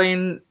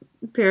mansplain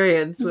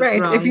periods? With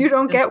right. If you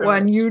don't get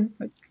one, you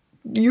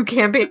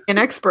can't be an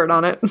expert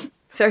on it.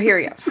 So here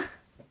we go.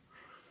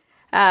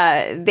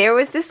 There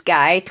was this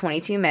guy,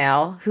 22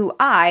 male, who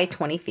I,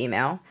 20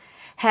 female,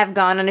 have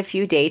gone on a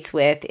few dates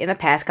with in the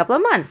past couple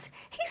of months.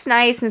 He's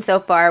nice, and so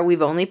far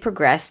we've only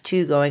progressed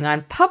to going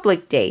on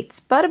public dates.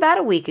 But about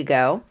a week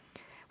ago,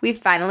 we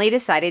finally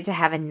decided to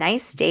have a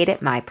nice date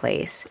at my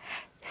place.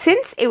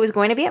 Since it was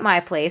going to be at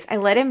my place, I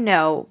let him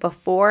know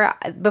before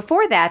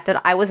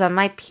that I was on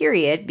my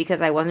period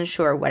because I wasn't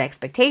sure what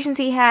expectations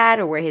he had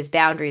or where his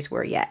boundaries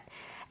were yet.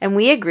 And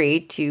we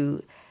agreed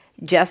to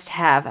just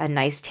have a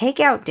nice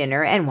takeout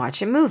dinner and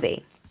watch a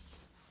movie.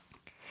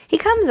 He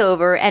comes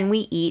over and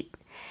we eat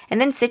and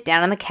then sit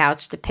down on the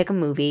couch to pick a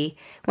movie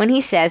when he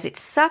says it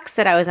sucks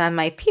that I was on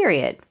my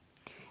period.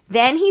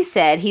 Then he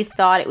said he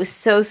thought it was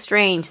so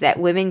strange that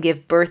women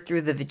give birth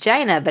through the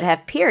vagina but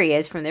have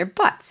periods from their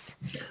butts.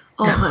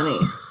 Oh, honey.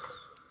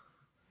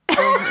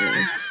 Oh,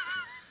 honey.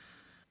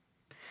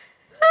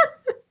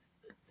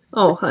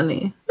 Oh,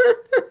 honey.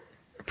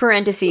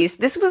 Parentheses,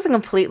 this was a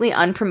completely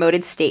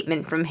unpromoted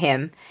statement from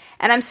him,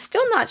 and I'm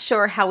still not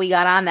sure how we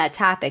got on that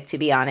topic, to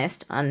be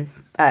honest, on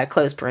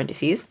close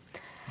parentheses.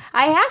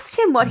 I asked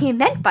him what he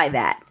meant by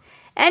that,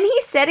 and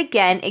he said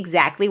again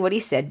exactly what he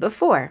said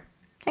before.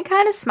 I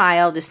kind of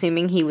smiled,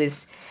 assuming he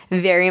was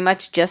very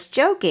much just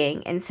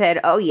joking, and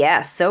said, oh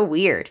yeah, so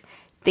weird.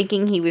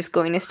 thinking he was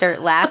going to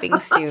start laughing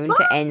soon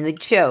to end the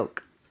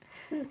joke.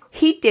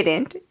 He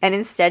didn't, and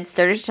instead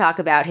started to talk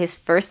about his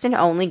first and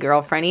only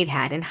girlfriend he'd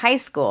had in high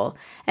school,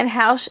 and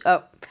how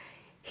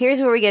here's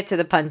where we get to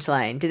the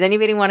punchline. Does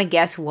anybody want to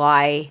guess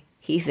why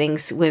he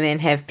thinks women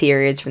have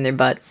periods from their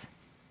butts?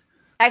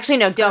 Actually,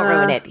 no, don't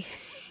ruin it.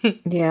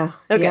 Yeah.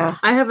 Okay. Yeah.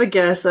 I have a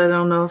guess. I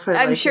don't know if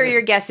I'm sure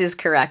your guess is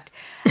correct.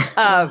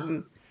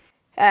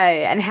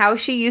 And how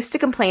she used to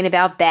complain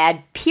about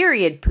bad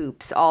period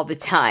poops all the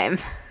time.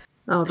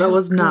 Oh, that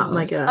was not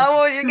my guess. Oh,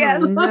 what was your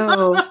guess?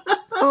 No.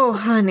 Oh,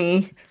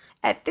 honey.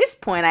 At this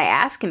point, I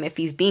ask him if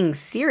he's being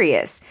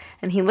serious,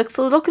 and he looks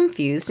a little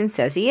confused and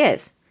says he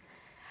is.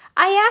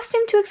 I asked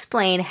him to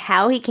explain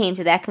how he came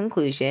to that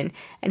conclusion,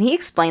 and he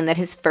explained that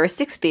his first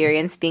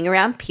experience being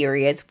around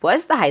periods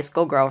was the high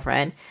school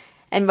girlfriend,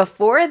 and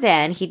before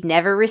then, he'd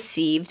never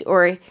received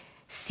or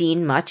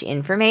seen much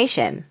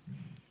information.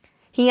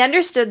 He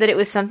understood that it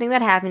was something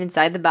that happened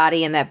inside the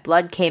body and that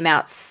blood came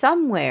out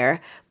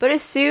somewhere, but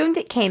assumed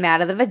it came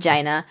out of the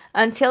vagina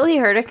until he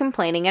heard her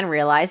complaining and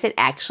realized it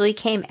actually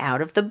came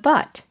out of the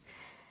butt.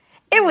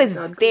 It was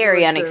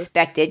very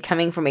unexpected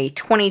coming from a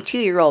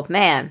 22-year-old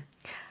man.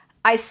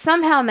 I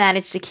somehow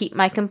managed to keep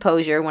my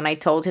composure when I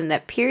told him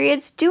that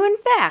periods do in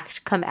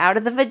fact come out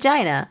of the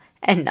vagina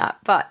and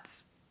not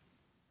butts.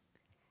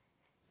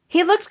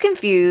 He looked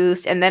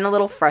confused and then a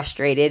little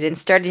frustrated and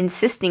started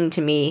insisting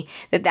to me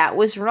that that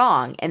was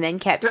wrong and then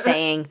kept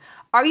saying,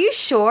 "Are you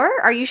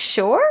sure? Are you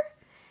sure?"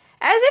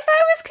 As if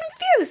I was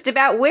confused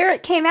about where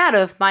it came out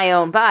of my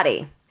own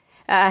body.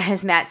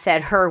 As Matt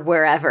said, her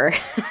wherever.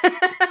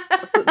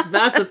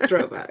 That's a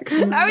throwback.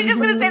 I was just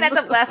going to say that's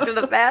a blast from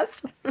the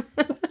past.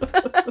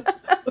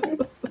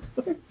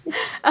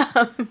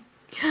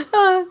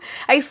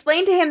 I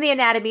explained to him the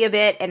anatomy a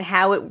bit and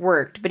how it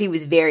worked, but he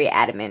was very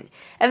adamant.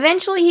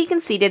 Eventually, he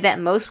conceded that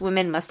most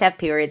women must have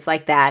periods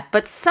like that,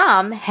 but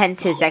some,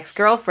 hence his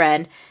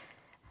ex-girlfriend,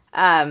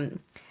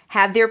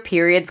 have their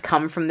periods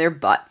come from their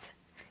butts.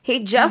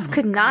 He just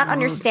could not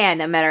understand,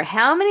 no matter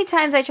how many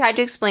times I tried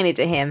to explain it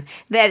to him,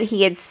 that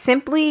he had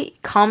simply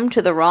come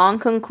to the wrong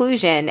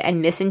conclusion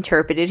and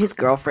misinterpreted his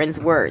girlfriend's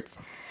words.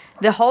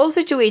 The whole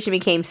situation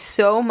became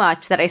so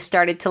much that I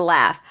started to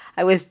laugh.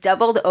 I was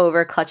doubled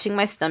over, clutching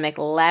my stomach,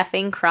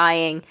 laughing,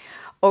 laughing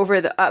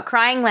over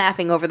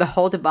the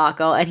whole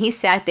debacle, and he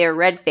sat there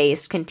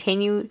red-faced,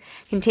 continuing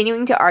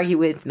to argue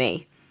with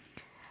me.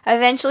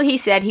 Eventually, he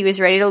said he was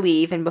ready to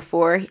leave,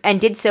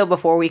 and did so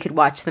before we could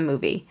watch the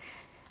movie.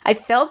 I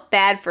felt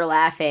bad for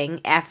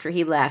laughing after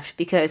he left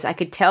because I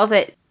could tell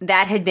that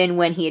had been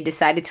when he had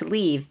decided to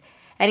leave.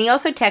 And he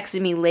also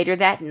texted me later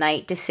that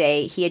night to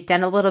say he had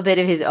done a little bit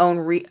of his own,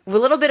 a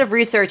little bit of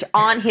research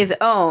on his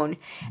own,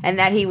 and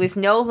that he was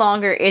no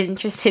longer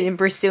interested in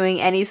pursuing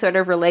any sort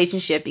of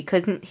relationship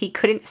because he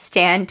couldn't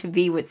stand to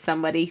be with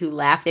somebody who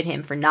laughed at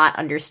him for not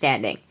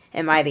understanding.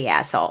 Am I the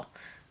asshole?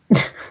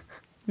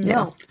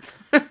 No.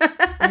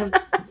 I have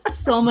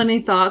so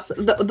many thoughts.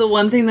 The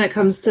one thing that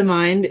comes to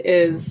mind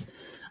is,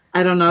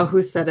 I don't know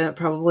who said it,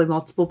 probably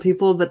multiple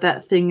people, but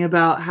that thing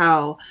about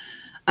how,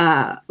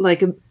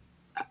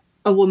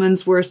 a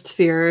woman's worst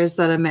fear is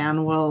that a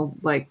man will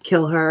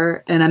kill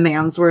her, and a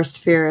man's worst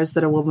fear is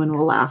that a woman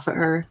will laugh at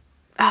her.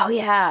 Oh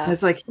yeah.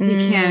 It's like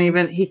he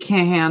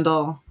can't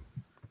handle.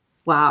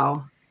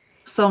 Wow.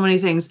 So many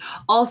things.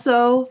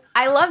 Also,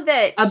 I love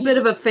that a bit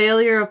of a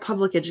failure of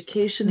public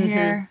education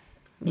here.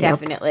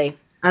 Definitely. Yep.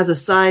 As a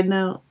side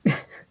note.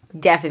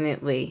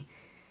 Definitely.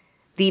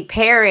 The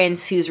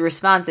parents whose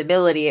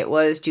responsibility it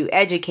was to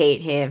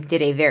educate him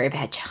did a very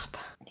bad job.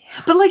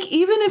 But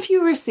even if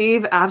you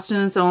receive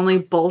abstinence only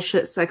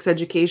bullshit sex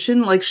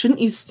education, shouldn't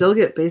you still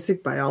get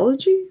basic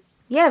biology?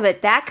 Yeah,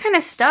 but that kind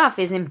of stuff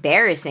is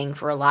embarrassing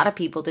for a lot of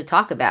people to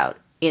talk about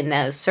in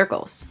those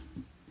circles.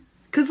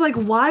 Because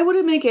why would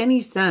it make any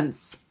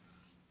sense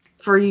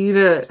for you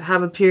to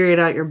have a period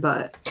out your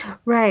butt?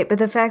 Right, but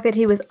the fact that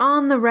he was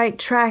on the right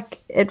track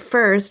at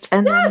first,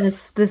 and then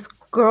this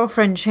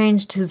girlfriend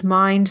changed his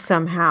mind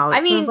somehow.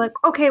 It's sort of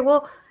okay,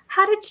 well,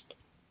 how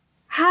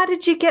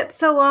did you get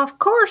so off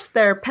course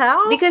there,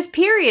 pal? Because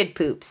period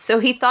poops. So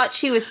he thought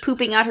she was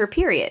pooping out her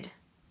period.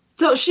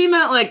 So she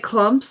meant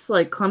clumps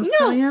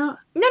coming out?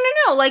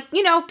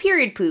 No.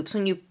 Period poops.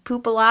 When you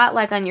poop a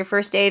lot, on your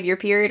first day of your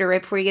period or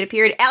right before you get a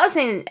period.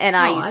 Allison and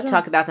I used to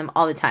talk about them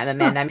all the time,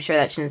 Amanda. I'm sure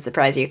that shouldn't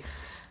surprise you.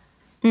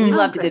 We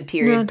loved a good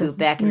period poop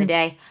back in the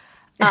day.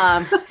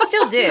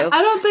 Still do.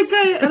 I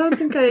don't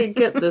think I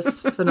get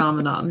this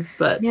phenomenon,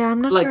 but yeah,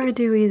 I'm not sure I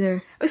do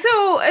either.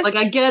 So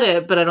I get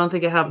it, but I don't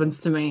think it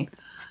happens to me.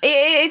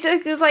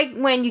 It's like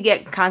when you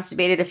get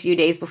constipated a few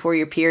days before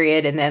your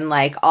period, and then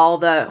all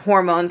the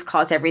hormones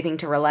cause everything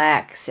to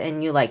relax,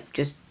 and you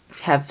just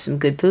have some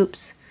good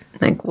poops.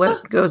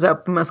 What goes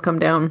up must come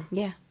down.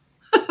 Yeah.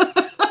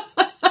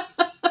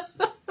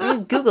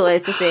 Google it;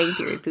 it's a thing.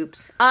 Period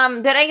poops.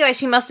 But anyway,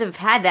 she must have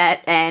had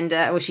that,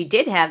 and she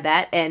did have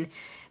that, and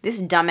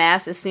this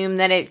dumbass assumed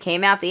that it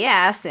came out the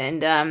ass,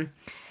 and the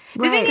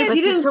thing is,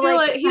 he didn't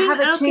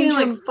ask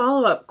any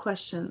follow-up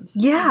questions.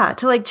 Yeah,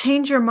 to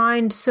change your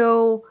mind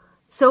so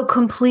so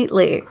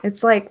completely.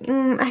 It's like,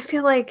 I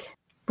feel like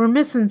we're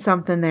missing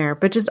something there,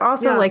 but just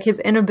also like his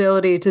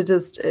inability to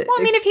just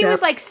if he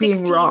was like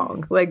 16, being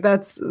wrong, like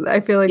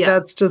I feel like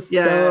that's just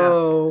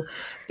so.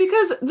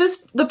 Because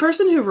the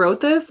person who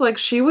wrote this, like,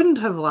 she wouldn't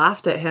have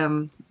laughed at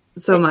him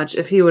so much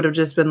if he would have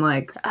just been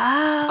like,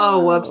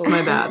 oh whoops,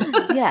 my bad.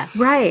 Yeah,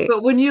 right.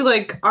 But when you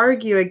like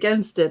argue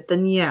against it,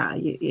 then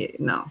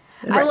no.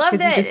 I love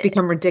that you just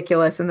become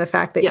ridiculous in the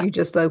fact that you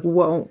just like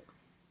won't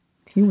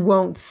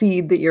see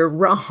that you're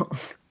wrong.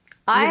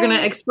 You're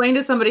gonna explain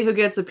to somebody who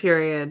gets a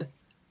period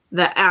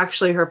that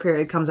actually her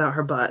period comes out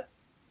her butt.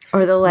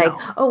 Or they're like,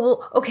 oh,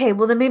 well, okay,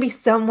 well, then maybe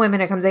some women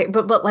it comes out,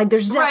 but like,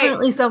 there's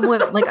definitely some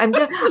women. Like, I'm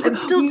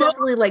still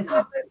definitely like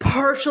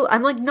partial.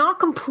 I'm like not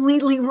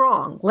completely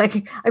wrong.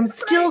 Like, I'm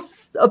still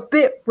a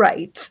bit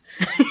right.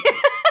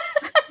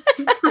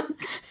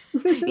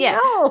 Yeah.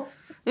 No.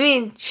 I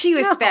mean, she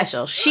was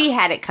special. She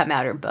had it come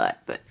out her butt,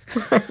 but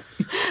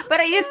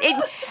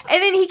and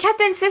then he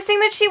kept insisting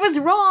that she was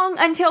wrong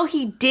until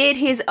he did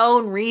his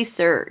own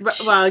research.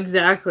 Well,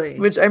 exactly.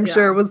 Which I'm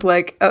sure was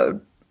like,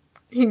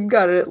 he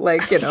got it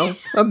like, a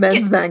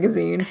men's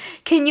magazine.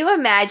 Can you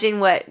imagine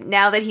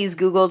now that he's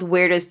Googled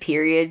where does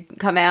period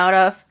come out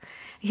of,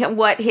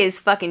 what his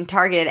fucking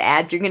targeted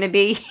ads are going to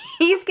be?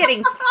 He's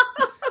getting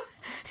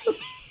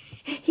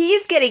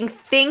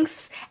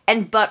thinks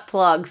and butt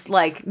plugs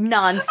like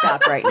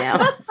nonstop right now.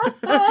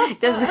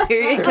 Does the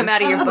period come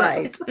out of your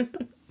butt?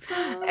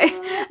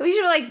 We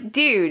should be like,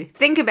 dude,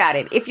 think about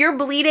it. If you're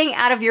bleeding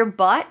out of your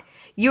butt,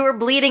 you're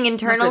bleeding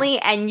internally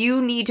and you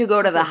need to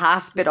go to the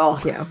hospital.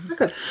 Yeah.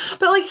 But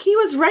like, he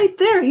was right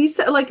there. He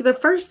said, like, the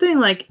first thing,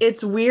 like,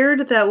 it's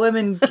weird that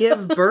women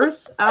give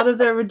birth out of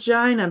their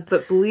vagina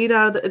but bleed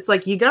out of it's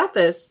like, you got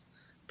this.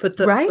 Put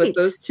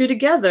those two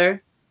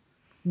together.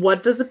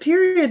 What does a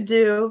period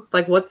do?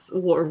 Like, what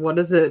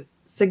does it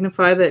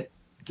signify that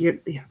you're...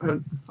 Yeah,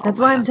 That's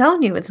why I'm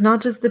telling you, it's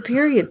not just the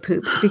period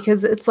poops,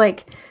 because it's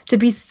like, to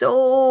be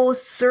so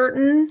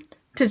certain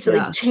to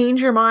like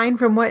change your mind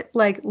from what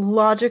like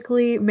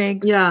logically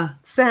makes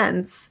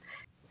sense.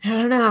 I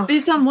don't know.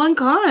 Based on one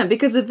comment,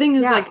 because the thing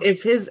is, like,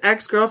 if his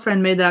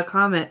ex-girlfriend made that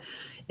comment,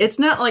 it's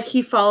not like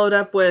he followed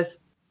up with,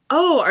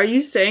 oh, are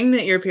you saying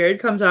that your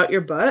period comes out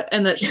your butt?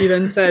 And that she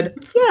then said,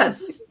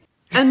 yes.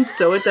 And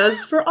so it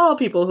does for all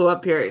people who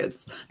have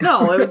periods.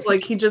 No, it was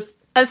like he just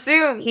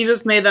assumed. He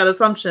just made that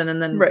assumption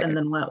and then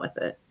went with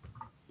it.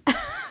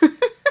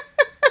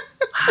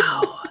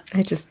 Wow.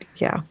 I just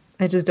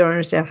don't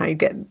understand how you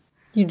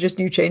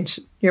change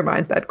your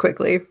mind that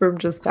quickly from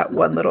just that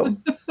one little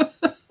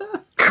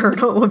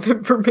kernel of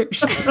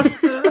information.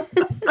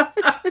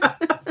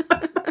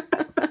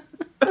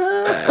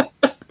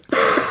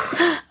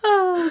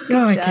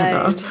 Oh, I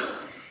cannot.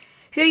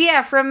 So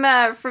yeah, from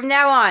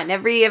now on,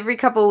 every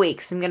couple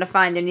weeks, I'm gonna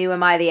find a new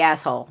 "Am I the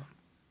Asshole?"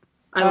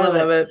 I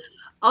love it.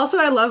 Also,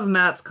 I love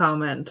Matt's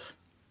comment.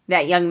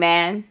 That young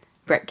man,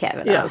 Brett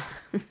Kavanaugh.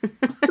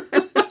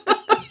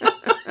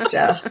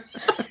 Yeah.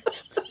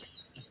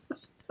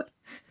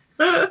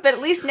 But at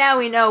least now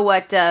we know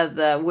what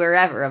the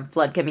wherever of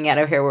blood coming out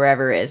of her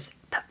wherever is.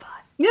 The butt.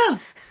 Yeah.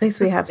 At least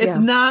we have. It's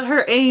not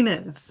her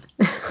anus.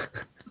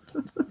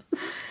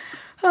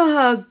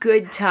 Oh,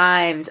 good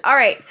times. All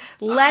right,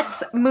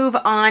 let's move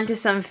on to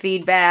some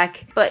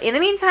feedback. But in the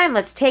meantime,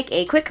 let's take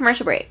a quick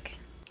commercial break.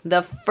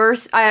 The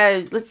first,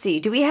 let's see,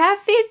 do we have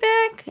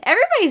feedback?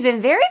 Everybody's been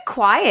very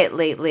quiet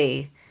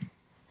lately.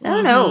 I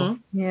don't know.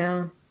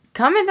 Yeah.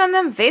 Comment on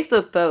them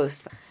Facebook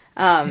posts.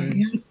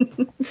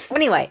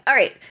 Anyway, all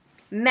right.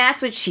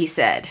 Matt's what she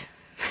said.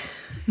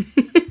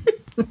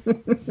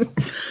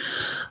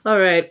 All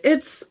right.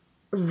 It's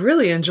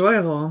really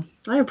enjoyable.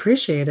 I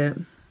appreciate it.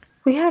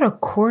 We had a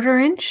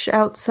 1/4 inch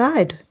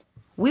outside.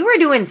 We were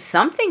doing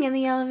something in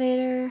the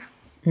elevator.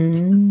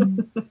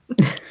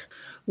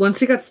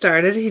 Once he got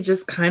started, he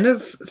just kind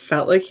of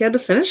felt like he had to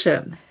finish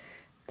it.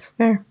 It's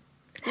fair.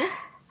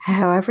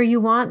 However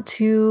you want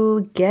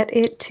to get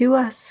it to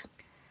us.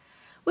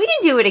 We can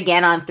do it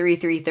again on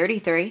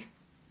 3-3-33.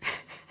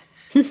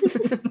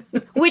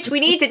 Which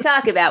we need to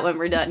talk about when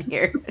we're done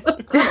here.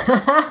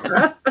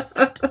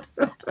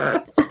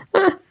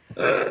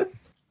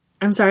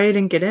 I'm sorry I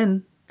didn't get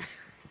in.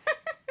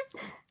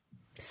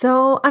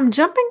 So I'm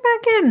jumping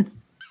back in.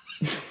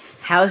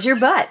 How's your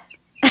butt?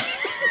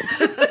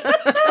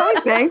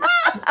 Oh, thanks.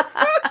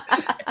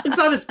 It's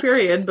not his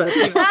period, but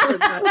you know,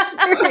 it's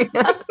period.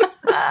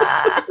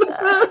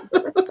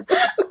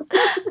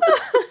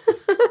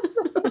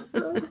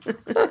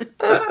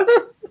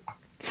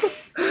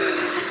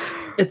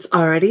 It's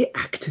already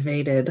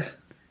activated.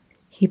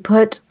 He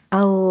put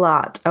a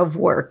lot of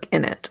work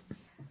in it.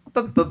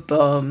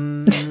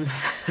 Bum.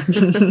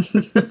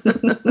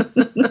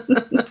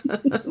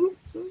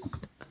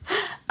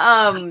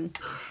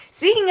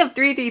 Speaking of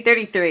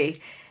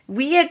 3-3-33,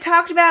 we had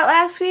talked about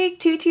last week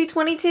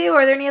 2-2-22.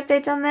 Are there any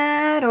updates on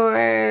that,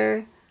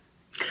 or?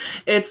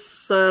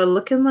 It's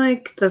looking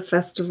like the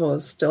festival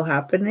is still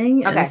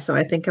happening, okay. And so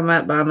I think I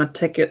might buy my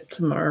ticket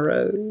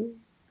tomorrow.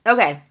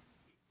 Okay,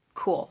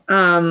 cool.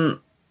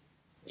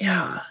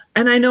 Yeah.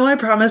 And I know I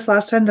promised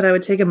last time that I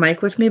would take a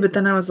mic with me, but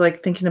then I was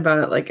like thinking about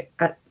it like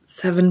at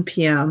 7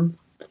 p.m.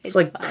 It's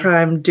like fine.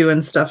 Prime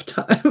doing stuff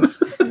time.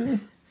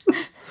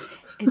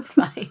 It's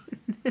fine.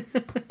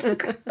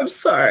 I'm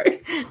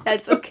sorry.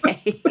 That's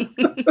okay.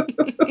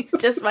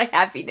 It's just my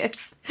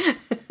happiness.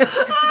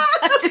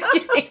 I'm just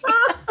kidding.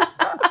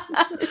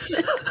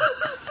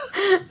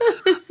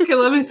 Okay,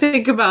 let me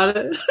think about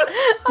it.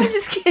 I'm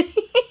just kidding.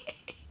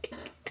 I'm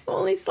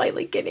only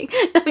slightly kidding.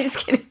 No, I'm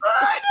just kidding.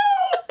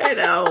 I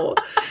know.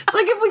 It's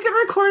like if we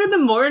could record in the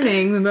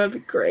morning, then that'd be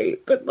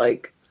great. But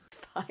like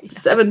fine,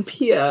 7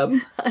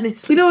 p.m.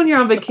 Honestly, you know when you're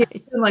on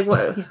vacation, like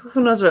what?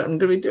 Who knows what I'm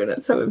gonna be doing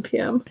at 7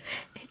 p.m.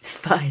 It's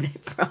fine, I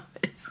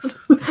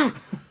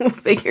promise. We'll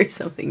figure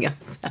something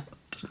else out.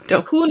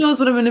 Who knows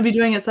what I'm gonna be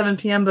doing at 7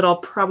 p.m. But I'll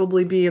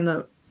probably be in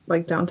the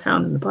like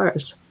downtown in the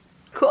bars.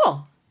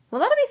 Cool. Well,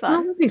 that'll be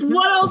fun.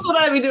 What else would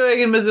I be doing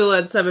in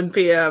Missoula at 7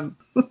 p.m.?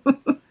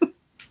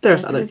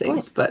 There's other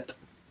things, but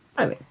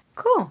I mean.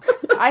 Cool.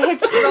 I had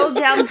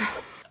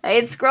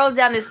scrolled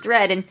down this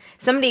thread and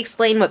somebody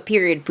explained what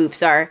period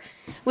poops are,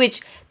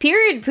 which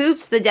period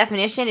poops, the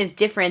definition is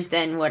different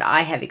than what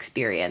I have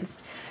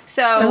experienced.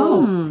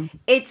 So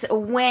it's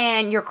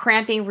when you're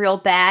cramping real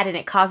bad and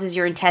it causes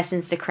your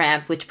intestines to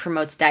cramp, which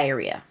promotes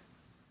diarrhea.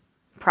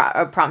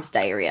 Prompts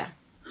diarrhea.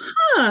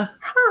 Huh.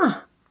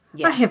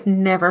 Yeah. I have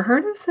never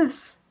heard of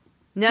this.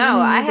 No,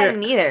 I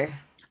hadn't either.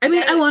 I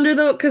mean, I wonder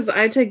though, because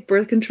I take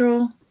birth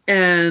control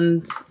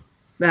and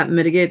that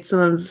mitigates some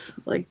of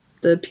like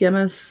the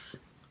PMS symptoms,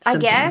 I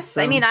guess.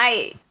 So. I mean,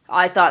 I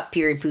thought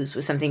period poops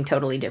was something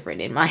totally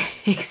different in my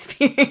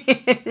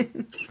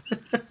experience.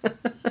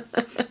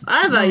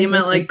 I thought you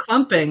meant like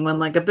clumping when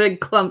like a big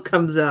clump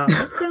comes out.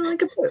 It's kind of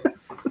like a poop.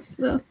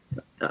 No.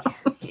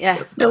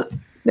 Yeah.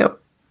 Nope.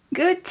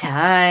 Good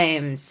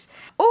times.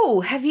 Oh,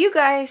 have you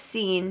guys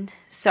seen...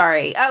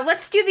 Sorry.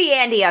 Let's do the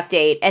Andy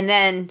update, and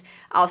then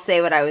I'll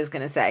say what I was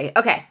going to say.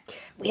 Okay.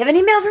 We have an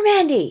email from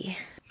Andy.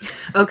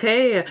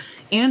 Okay.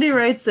 Andy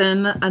writes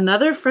in,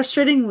 another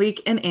frustrating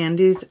week in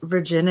Andy's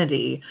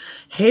virginity.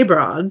 Hey,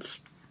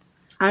 broads.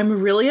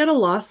 I'm really at a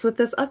loss with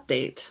this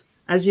update.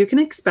 As you can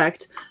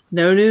expect,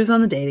 no news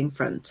on the dating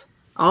front.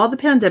 All the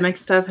pandemic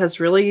stuff has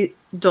really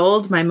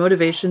dulled my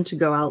motivation to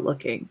go out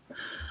looking.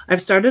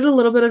 I've started a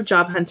little bit of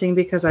job hunting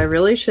because I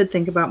really should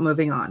think about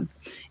moving on.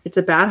 It's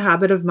a bad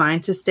habit of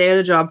mine to stay at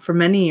a job for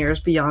many years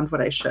beyond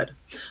what I should.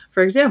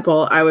 For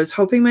example, I was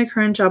hoping my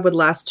current job would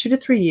last 2 to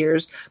 3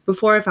 years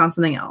before I found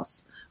something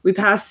else. We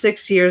passed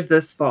 6 years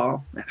this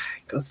fall. It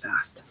goes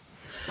fast.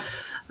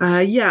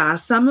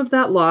 Some of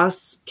that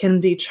loss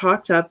can be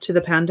chalked up to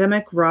the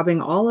pandemic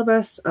robbing all of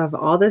us of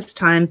all this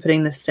time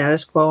putting the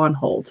status quo on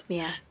hold.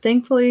 Yeah.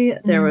 Thankfully,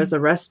 there was a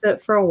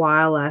respite for a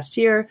while last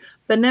year,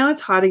 but now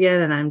it's hot again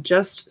and I'm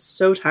just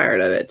so tired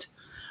of it.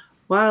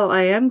 While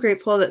I am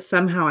grateful that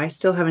somehow I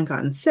still haven't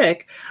gotten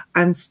sick,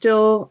 it's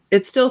still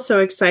so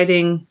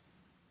exciting.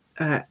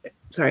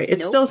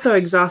 It's still so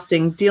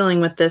exhausting dealing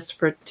with this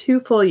for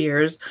 2 full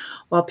years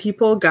while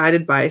people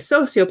guided by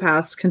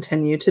sociopaths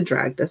continue to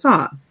drag this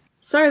on.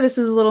 Sorry, this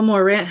is a little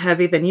more rant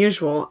heavy than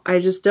usual. I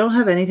just don't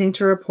have anything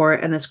to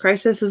report, and this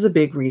crisis is a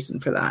big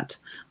reason for that.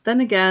 Then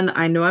again,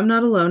 I know I'm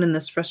not alone in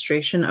this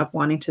frustration of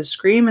wanting to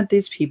scream at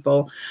these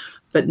people,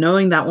 but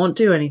knowing that won't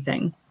do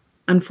anything.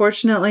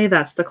 Unfortunately,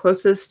 that's the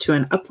closest to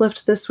an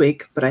uplift this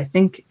week, but I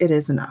think it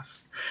is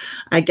enough.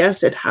 I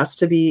guess it has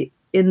to be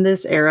in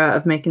this era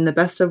of making the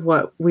best of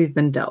what we've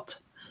been dealt.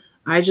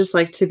 I just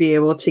like to be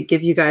able to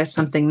give you guys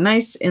something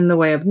nice in the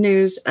way of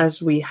news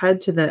as we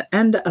head to the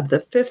end of the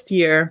 5th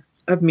year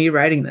of me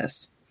writing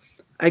this.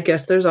 I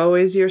guess there's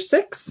always year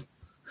 6.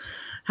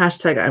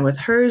 Hashtag I'm with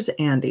hers,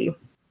 Andy.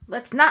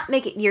 Let's not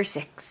make it year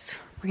 6.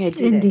 We're going to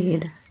do this.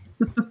 Indeed.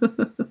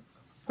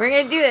 We're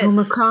going to do this.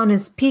 Omicron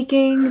is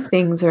peaking.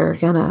 Things are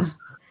going to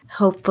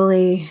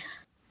hopefully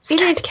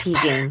It is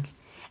peaking.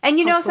 And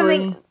you know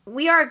something?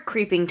 We are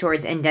creeping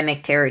towards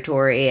endemic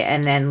territory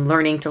and then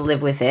learning to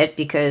live with it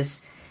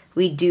because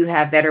we do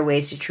have better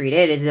ways to treat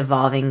it. It's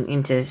evolving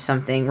into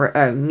something,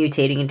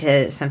 mutating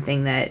into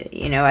something that,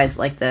 has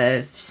like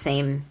the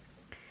same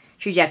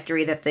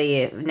trajectory that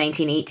the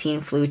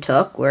 1918 flu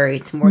took, where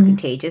it's more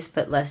contagious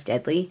but less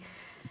deadly.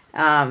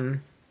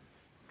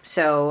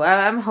 So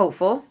I'm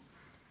hopeful,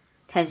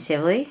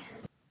 tentatively.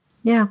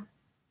 Yeah.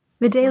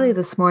 The daily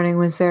this morning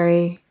was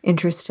very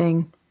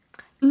interesting.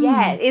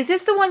 Yeah. Is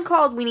this the one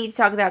called We Need to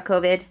Talk About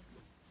COVID?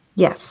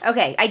 Yes.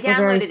 Okay. I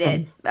downloaded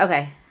it.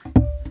 Okay.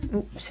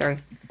 Oops, sorry.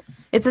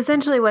 It's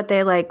essentially what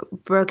they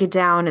broke it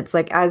down. It's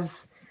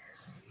as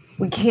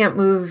we can't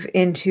move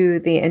into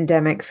the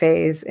endemic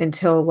phase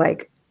until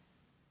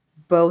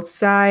both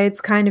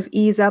sides kind of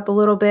ease up a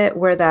little bit,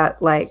 where that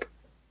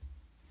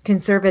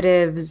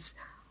conservatives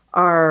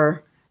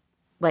are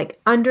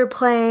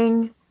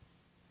underplaying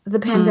the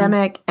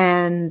pandemic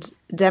and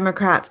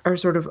Democrats are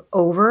sort of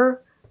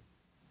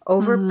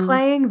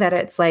overplaying that.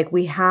 It's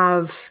we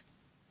have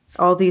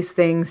all these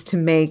things to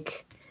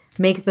make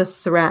the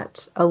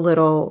threat a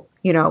little,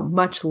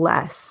 much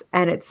less,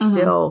 and it's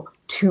still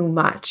too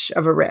much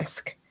of a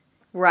risk.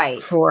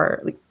 Right.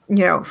 For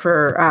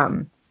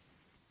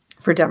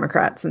for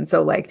Democrats. And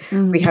so like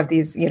we have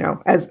these, you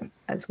know, as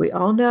we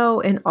all know,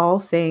 in all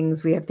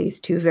things, we have these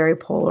two very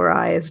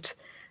polarized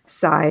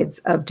sides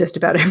of just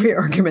about every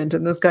argument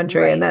in this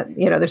country. Right. And that,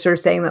 you know, they're sort of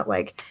saying that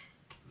like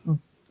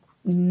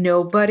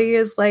nobody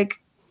is like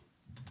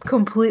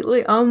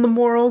completely on the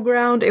moral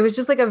ground. It was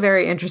just like a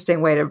very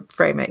interesting way to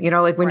frame it, you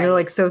know, like when you're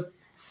like so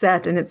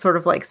set and it's sort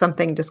of like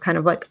something just kind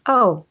of like,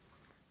 oh,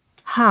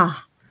 huh.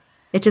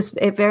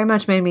 It very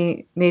much made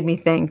me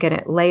think, and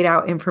it laid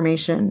out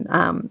information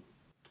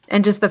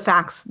and just the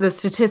facts, the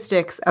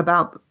statistics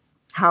about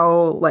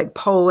how like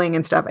polling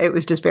and stuff. It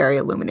was just very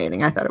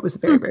illuminating. I thought it was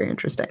very, very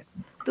interesting.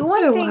 The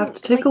one thing, we'll have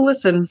to take a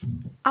listen.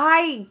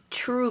 I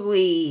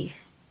truly,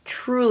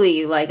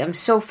 like, I'm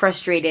so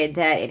frustrated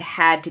that it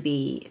had to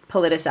be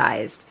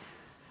politicized.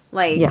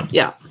 Like,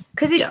 yeah,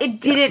 because it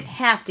didn't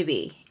have to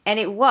be, and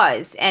it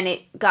was, and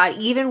it got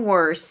even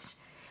worse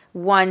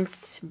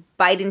once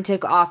Biden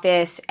took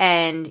office,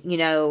 and you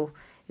know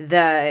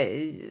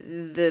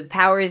the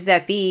powers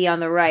that be on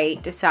the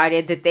right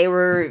decided that they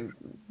were,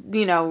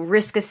 you know,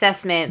 risk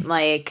assessment,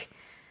 like,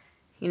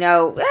 you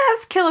know,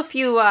 let's kill a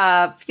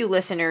few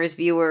listeners,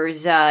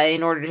 viewers,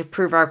 in order to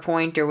prove our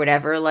point or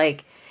whatever.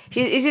 Like,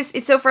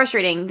 it's so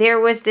frustrating. There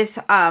was this,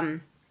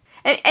 and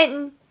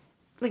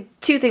like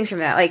two things from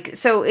that. Like,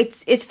 so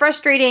it's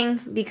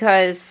frustrating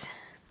because,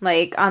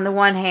 like, on the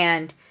one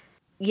hand,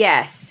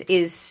 yes,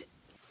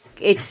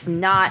 it's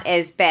not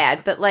as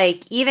bad, but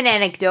like even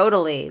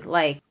anecdotally,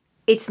 like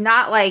it's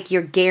not like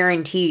you're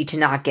guaranteed to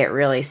not get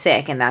really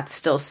sick, and that's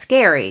still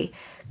scary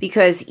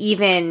because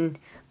even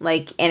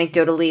like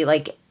anecdotally,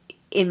 like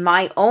in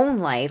my own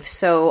life,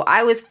 so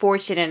I was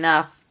fortunate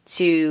enough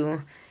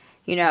to,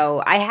 you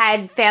know, I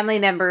had family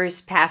members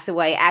pass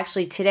away.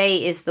 Actually,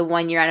 today is the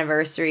 1-year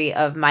anniversary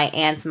of my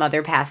aunt's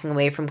mother passing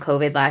away from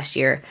COVID last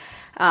year.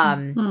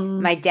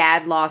 My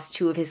dad lost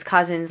 2 of his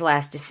cousins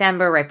last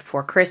December, right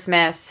before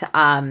Christmas.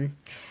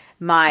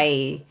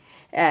 My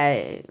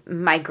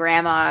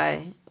grandma,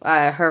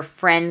 her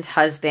friend's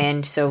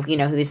husband, so, you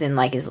know, who's in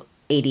like his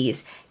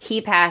 80s, he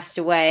passed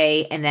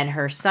away, and then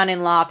her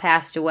son-in-law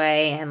passed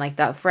away, and like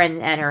the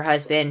friend and her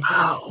husband,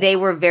 they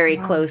were very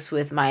close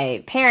with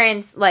my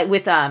parents, like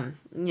with,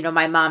 you know,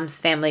 my mom's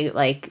family,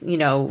 like, you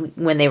know,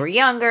 when they were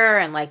younger,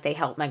 and like they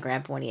helped my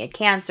grandpa when he had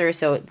cancer.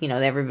 So, you know,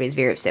 everybody's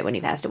very upset when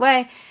he passed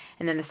away.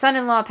 And then the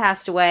son-in-law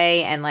passed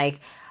away, and like,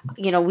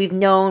 you know, we've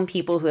known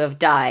people who have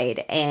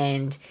died,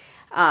 and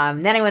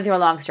then I went through a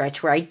long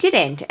stretch where I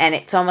didn't, and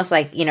it's almost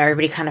like, you know,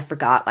 everybody kind of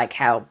forgot like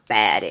how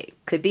bad it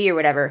could be or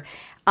whatever.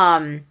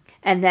 And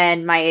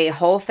then my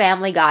whole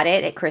family got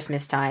it at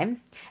Christmas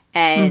time,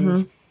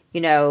 and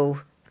you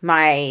know,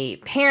 my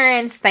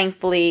parents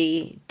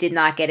thankfully did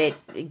not get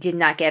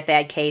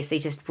bad case. They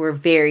just were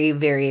very,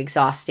 very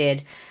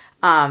exhausted.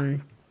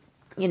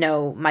 You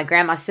know, my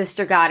grandma's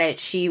sister got it.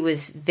 She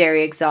was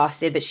very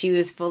exhausted, but she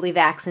was fully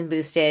vaccine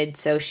boosted,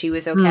 so she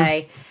was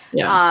okay.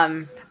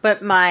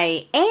 But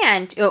my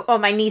aunt,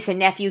 my niece and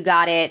nephew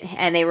got it,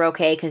 and they were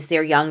okay because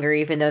they're younger,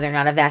 even though they're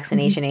not a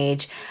vaccination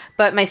age.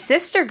 But my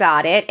sister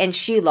got it, and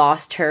she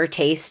lost her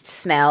taste,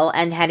 smell,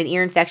 and had an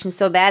ear infection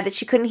so bad that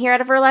she couldn't hear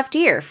out of her left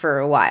ear for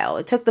a while.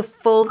 It took the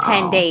full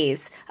 10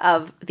 days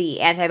of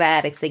the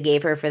antibiotics they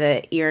gave her for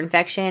the ear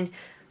infection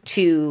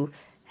to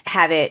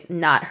have it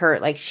not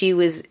hurt. Like, she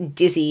was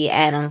dizzy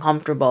and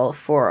uncomfortable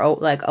for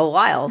like a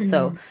while.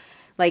 So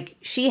like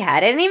she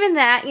had it, and even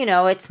that, you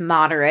know, it's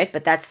moderate,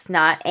 but that's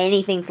not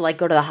anything to like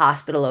go to the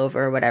hospital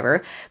over or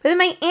whatever. But then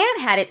my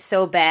aunt had it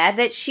so bad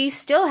that she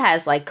still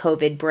has like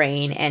COVID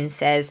brain, and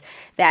says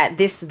that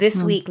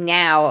this week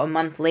now, a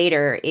month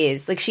later,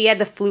 is like she had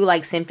the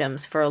flu-like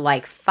symptoms for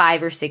like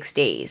 5 or 6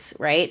 days,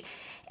 right?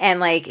 And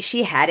like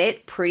she had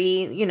it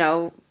pretty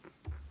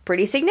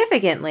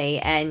significantly.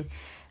 And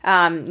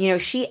you know,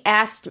 she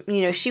asked,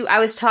 you know, I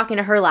was talking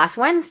to her last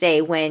Wednesday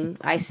when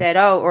I said,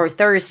 or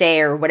Thursday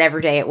or whatever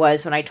day it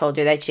was, when I told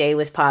her that Jay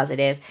was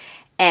positive.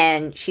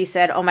 And she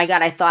said, oh my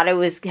God, I thought I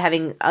was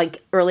having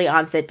like early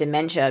onset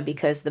dementia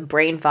because the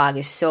brain fog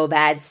is so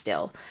bad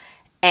still.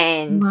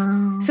 And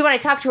so when I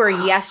talked to her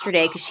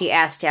yesterday, because she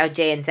asked how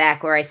Jay and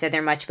Zach were, I said,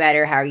 they're much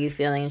better. How are you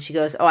feeling? And she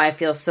goes, oh, I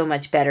feel so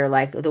much better.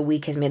 Like the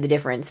week has made the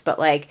difference. But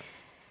like,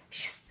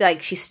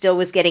 she still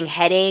was getting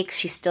headaches.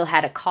 She still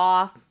had a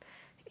cough.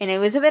 And it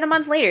was about a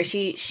month later.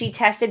 She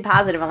tested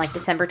positive on like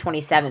December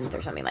 27th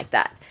or something like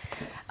that.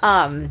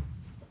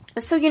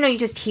 So, you know, you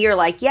just hear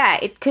like, yeah,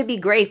 it could be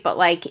great, but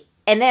like,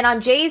 and then on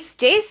Jay's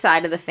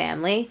side of the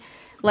family,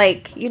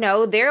 like, you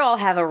know, they all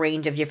have a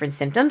range of different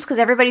symptoms because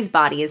everybody's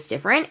body is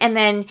different. And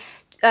then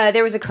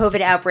there was a COVID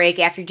outbreak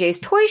after Jay's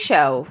toy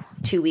show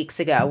 2 weeks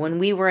ago when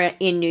we were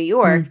in New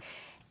York.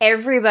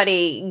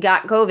 Everybody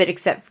got COVID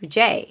except for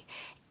Jay.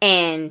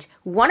 And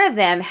one of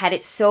them had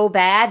it so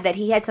bad that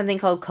he had something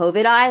called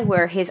COVID eye,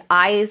 where his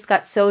eyes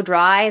got so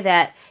dry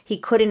that he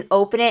couldn't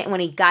open it. And when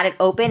he got it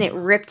open, it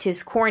ripped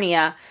his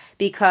cornea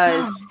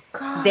because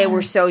they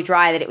were so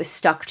dry that it was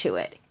stuck to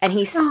it. And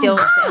he's still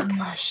sick.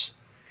 Gosh.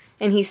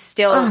 and he's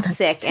still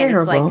sick,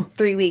 terrible. and it's like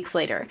 3 weeks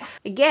later.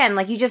 Again,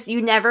 like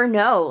you never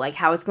know like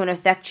how it's going to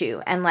affect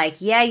you. And like,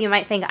 yeah, you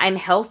might think I'm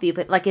healthy,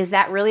 but like, is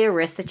that really a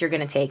risk that you're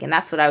going to take? And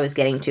that's what I was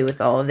getting to with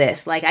all of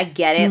this. Like, I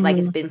get it. Like,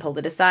 it's been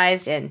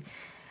politicized,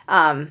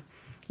 and,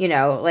 you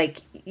know,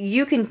 like,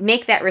 you can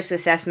make that risk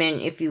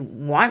assessment if you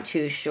want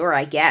to, sure,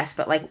 I guess.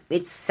 But like,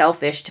 it's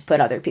selfish to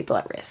put other people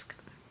at risk.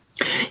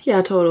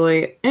 Yeah,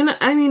 totally. And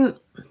I mean,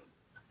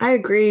 I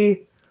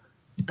agree.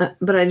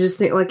 But I just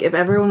think, like, if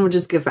everyone would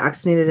just get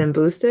vaccinated and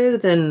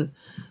boosted, then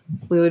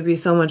we would be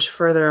so much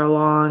further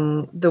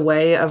along the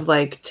way of,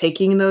 like,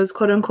 taking those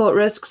quote-unquote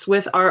risks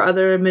with our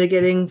other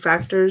mitigating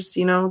factors,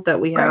 you know,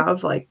 that we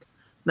have, like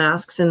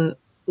masks and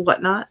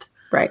whatnot.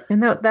 Right.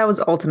 And that was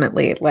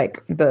ultimately,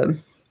 like, the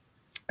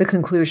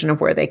conclusion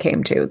of where they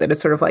came to, that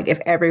it's sort of like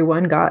if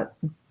everyone got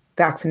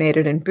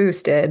vaccinated and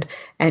boosted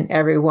and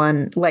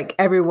everyone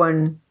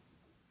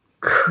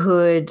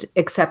could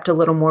accept a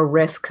little more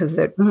risk because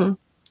they're...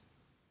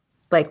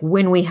 Like,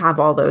 when we have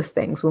all those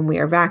things, when we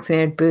are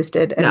vaccinated,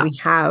 boosted, and we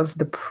have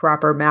the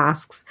proper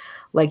masks,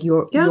 like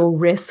your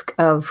risk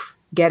of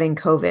getting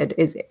COVID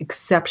is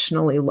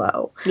exceptionally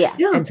low. Yeah.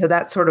 And so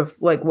that's sort of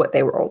like what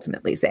they were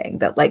ultimately saying,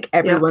 that like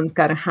everyone's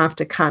got to have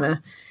to kind of,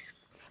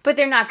 but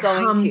they're not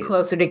going come to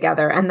closer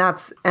together. And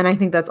I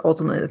think that's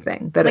ultimately the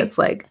thing, that it's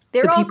like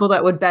the all... people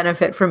that would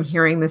benefit from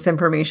hearing this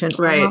information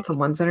are not the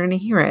ones that are going to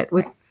hear it.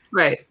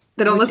 Right.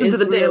 They don't listen to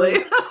the daily.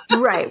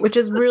 Right. Which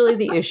is really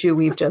the issue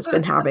we've just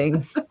been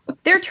having.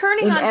 They're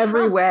turning in on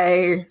every Trump.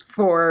 Way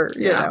for,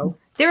 you know.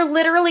 They're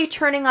literally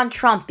turning on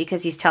Trump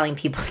because he's telling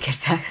people to get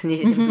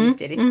vaccinated and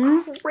boosted.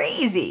 It's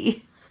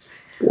crazy.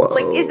 Whoa.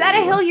 Like, is that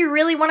a hill you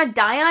really want to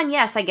die on?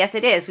 Yes, I guess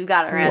it is. We've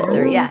got our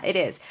answer. Yeah, it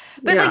is.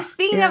 But like,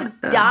 speaking of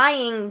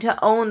dying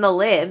to own the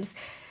libs,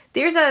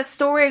 there's a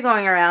story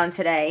going around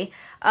today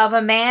of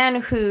a man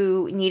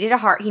who needed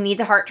he needs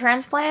a heart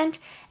transplant.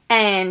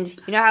 And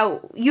you know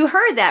how you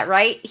heard that,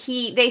 right?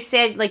 They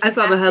said, like, I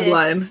saw the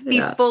headline. Be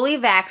fully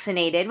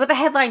vaccinated. But the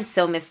headline's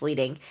so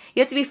misleading. You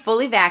have to be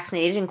fully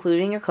vaccinated,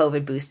 including your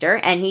COVID booster.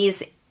 And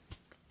he's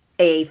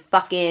a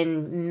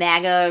fucking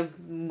MAGA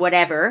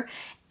whatever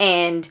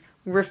and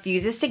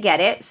refuses to get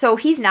it. So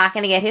he's not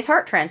going to get his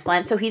heart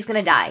transplant. So he's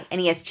going to die.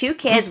 And he has 2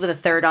 kids with a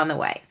third on the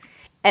way.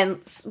 And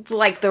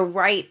like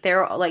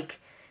they're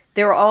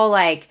all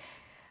like,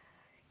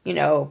 you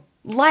know,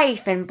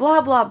 life and blah,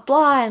 blah,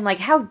 blah. And like,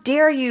 how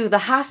dare you, the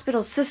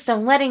hospital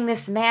system, letting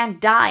this man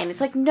die? And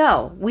it's like,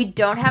 no, we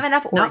don't have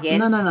enough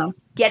organs. No.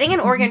 Getting an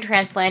organ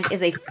transplant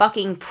is a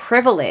fucking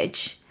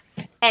privilege.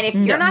 And if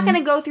you're not going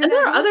to go through and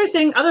there are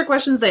other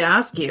questions they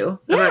ask you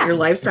about your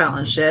lifestyle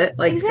and shit.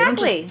 Like,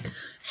 exactly. They don't just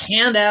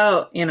hand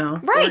out, you know.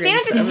 Right. They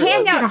don't just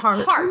hand out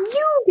hearts.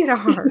 You get a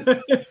heart.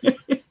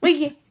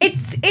 Like,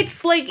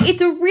 it's like, it's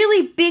a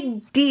really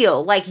big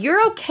deal. Like,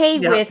 you're okay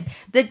with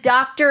the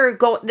doctor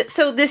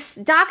so this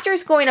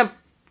doctor's going to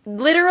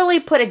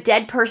literally put a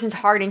dead person's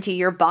heart into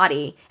your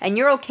body, and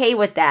you're okay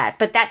with that.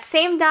 But that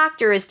same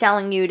doctor is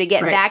telling you to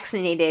get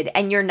vaccinated,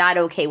 and you're not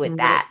okay with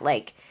that.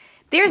 Like,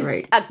 there's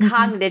a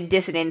cognitive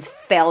dissonance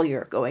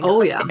failure going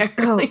on there.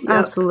 Oh, like,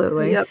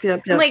 absolutely.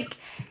 Yep. Like,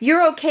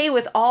 you're okay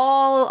with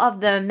all of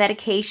the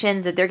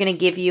medications that they're going to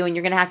give you and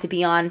you're going to have to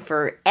be on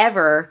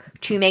forever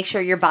to make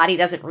sure your body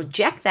doesn't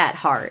reject that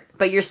heart.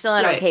 But you're still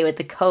not okay with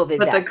the COVID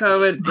vaccine. The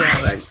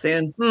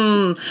COVID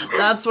vaccine.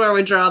 That's where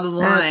we draw the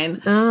line.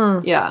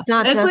 It's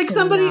not it's like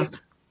somebody, enough.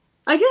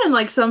 again,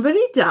 like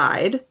somebody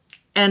died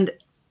and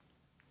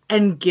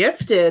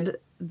gifted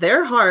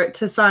their heart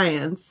to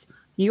science.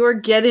 You are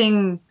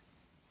getting,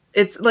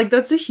 it's like,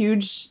 that's a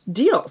huge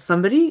deal.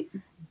 Somebody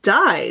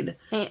died.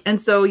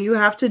 And so you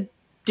have to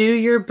do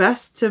your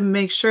best to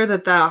make sure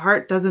that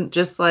heart doesn't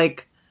just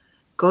like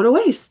go to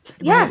waste.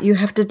 Yeah. You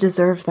have to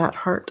deserve that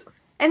heart.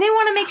 And they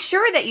want to make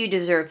sure that you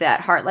deserve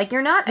that heart. Like,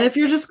 you're not. And if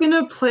you're just going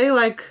to play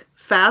like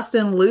fast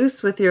and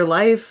loose with your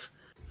life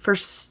for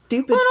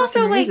stupid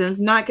fucking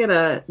reasons, not get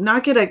a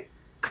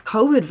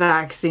COVID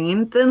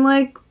vaccine, then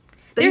like,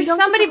 there's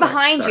somebody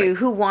behind you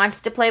who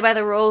wants to play by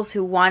the rules,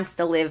 who wants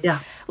to live. Yeah.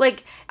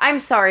 Like, I'm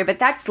sorry, but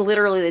that's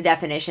literally the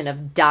definition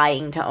of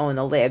dying to own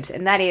the libs.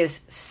 And that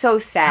is so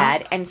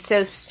sad and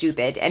so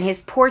stupid. And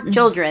his poor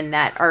children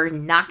that are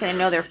not going to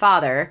know their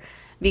father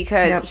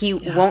because he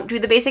won't do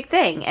the basic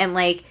thing. And,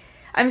 like,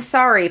 I'm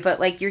sorry, but,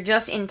 like, you're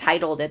just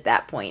entitled at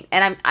that point.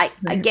 And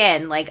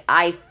again, like,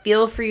 I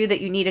feel for you that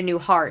you need a new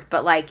heart.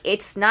 But, like,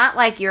 it's not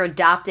like you're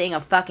adopting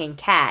a fucking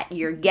cat.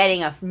 You're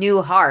getting a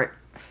new heart.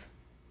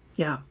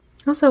 Yeah.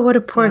 Also, what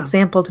a poor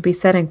example to be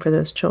setting for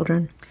those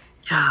children.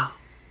 Yeah.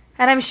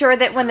 And I'm sure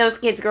that when those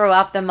kids grow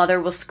up, the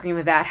mother will scream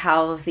about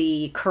how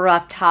the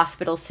corrupt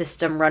hospital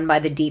system run by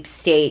the deep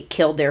state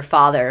killed their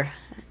father.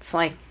 It's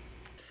like...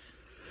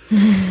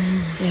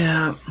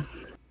 Yeah.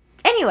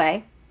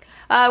 Anyway,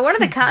 one of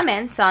the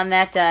comments on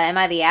that Am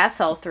I the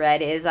Asshole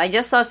thread is, I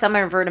just saw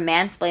someone refer to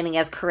mansplaining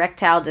as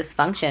correctile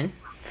dysfunction.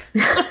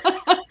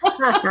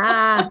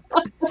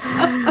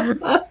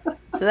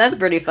 So that's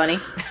pretty funny.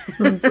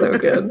 That's so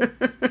good.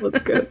 That's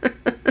good.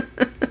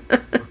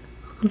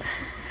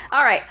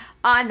 All right.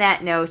 On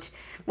that note,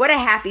 what a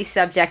happy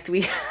subject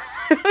we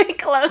we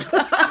close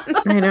on?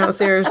 I know,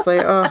 seriously.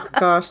 Oh,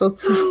 gosh.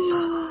 Let's...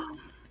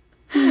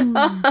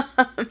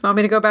 Want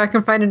me to go back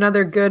and find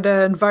another good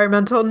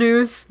environmental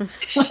news?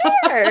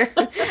 Sure.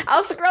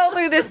 I'll scroll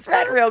through this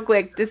thread real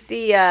quick to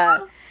see.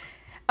 Oh,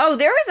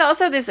 there was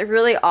also this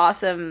really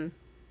awesome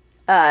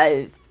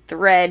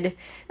thread,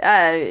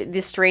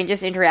 the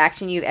strangest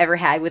interaction you've ever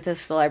had with a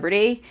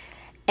celebrity.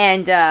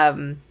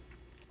 And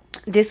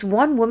this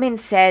one woman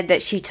said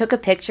that she took a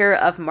picture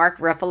of Mark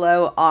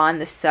Ruffalo on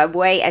the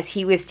subway as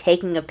he was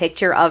taking a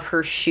picture of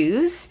her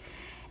shoes.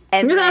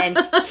 And then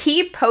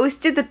he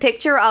posted the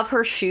picture of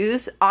her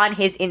shoes on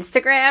his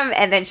Instagram,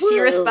 and then she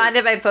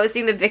responded by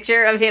posting the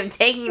picture of him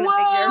taking the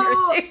picture of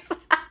her shoes.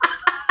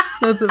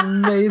 That's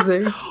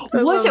amazing.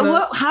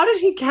 How did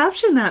he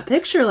caption that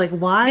picture? Like,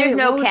 why? There's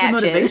no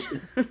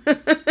caption.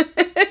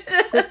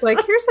 Just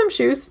like, here's some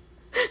shoes.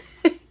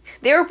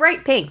 They were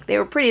bright pink. They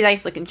were pretty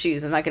nice looking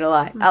shoes, I'm not going to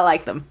lie. I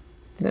like them.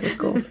 That is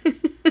cool.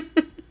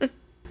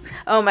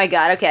 Oh my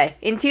God, okay.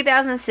 In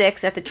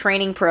 2006, at the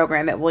training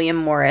program at William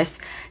Morris,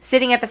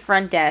 sitting at the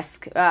front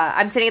desk,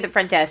 I'm sitting at the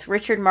front desk,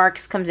 Richard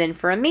Marx comes in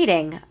for a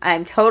meeting.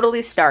 I'm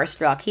totally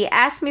starstruck. He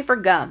asks me for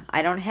gum.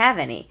 I don't have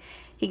any.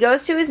 He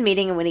goes to his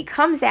meeting, and when he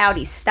comes out,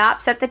 he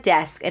stops at the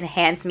desk and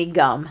hands me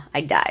gum.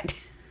 I died.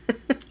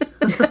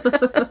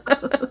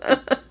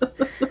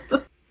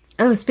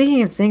 Oh,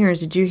 speaking of singers,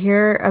 did you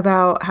hear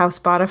about how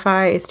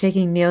Spotify is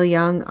taking Neil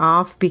Young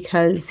off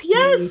because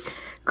he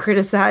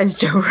criticized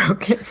Joe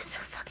Rogan?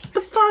 So fucking the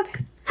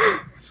fuck?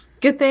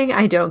 Good thing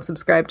I don't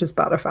subscribe to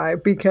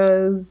Spotify,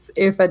 because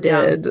if I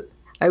did,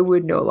 I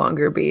would no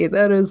longer be.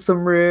 That is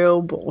some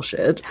real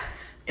bullshit.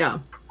 Yeah.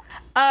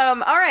 All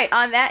right,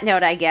 on that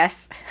note, I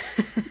guess.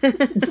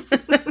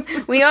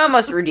 We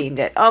almost redeemed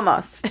it.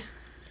 Almost.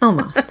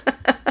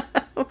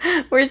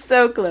 We're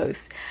so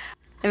close.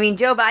 I mean,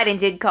 Joe Biden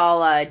did call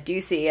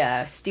Ducey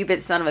a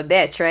stupid son of a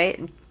bitch, right?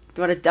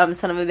 What a dumb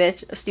son of a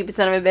bitch. A stupid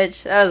son of a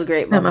bitch. That was a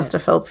great moment. That must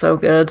have felt so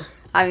good.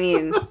 I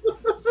mean,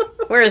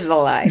 where's the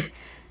lie?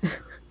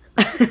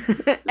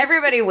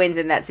 Everybody wins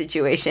in that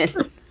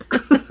situation.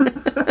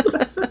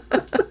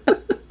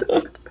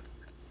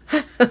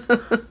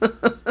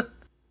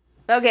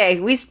 Okay,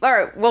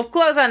 we'll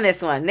close on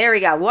this one. There we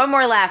go. One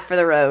more laugh for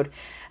the road.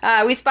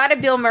 We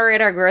spotted Bill Murray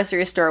at our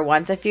grocery store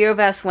once. A few of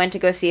us went to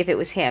go see if it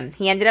was him.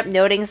 He ended up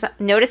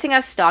noticing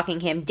us stalking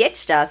him,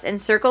 ditched us, and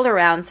circled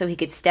around so he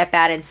could step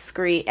out and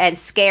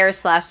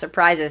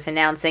scare/surprise us,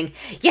 announcing,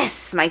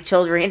 "Yes, my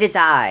children, it is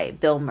I,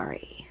 Bill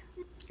Murray."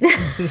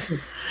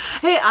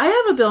 Hey,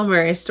 I have a Bill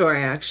Murray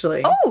story,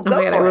 actually. Oh, go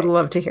for it. I would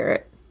love to hear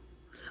it.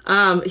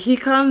 He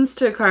comes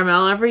to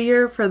Carmel every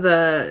year for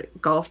the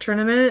golf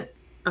tournament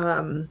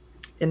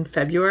in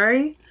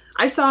February.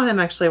 I saw him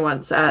actually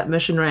once at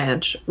Mission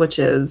Ranch, which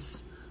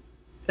is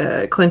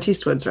Clint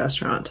Eastwood's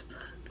restaurant.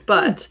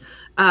 But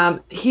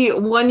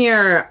one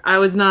year I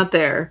was not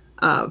there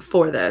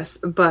for this,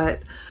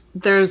 but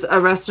there's a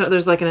restaurant.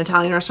 There's like an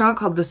Italian restaurant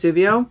called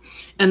Vesuvio,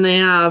 and they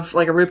have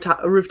like a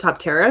rooftop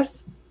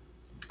terrace.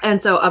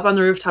 And so up on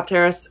the rooftop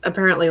terrace,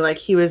 apparently like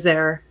he was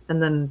there,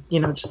 and then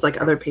just like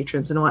other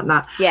patrons and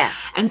whatnot. Yeah.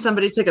 And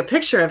somebody took a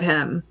picture of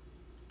him,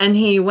 and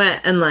he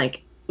went and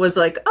was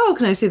like, "Oh,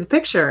 can I see the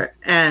picture?"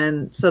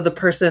 And so the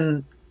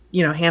person,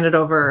 handed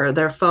over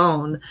their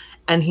phone,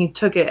 and he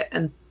took it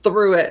and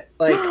threw it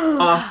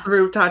off the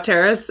rooftop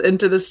terrace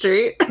into the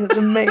street. That's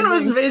amazing. It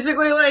was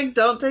basically like,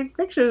 "Don't take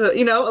pictures,"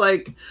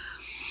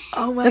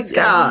 Oh my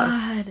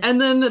God.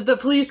 And then the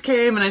police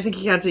came, and I think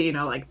he had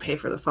to, pay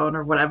for the phone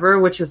or whatever,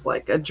 which is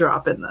like a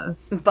drop in the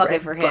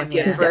bucket for him.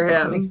 Bucket for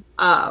him.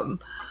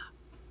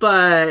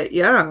 But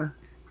yeah.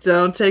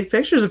 Don't take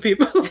pictures of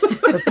people.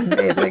 That's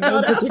amazing.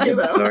 That's a good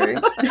story.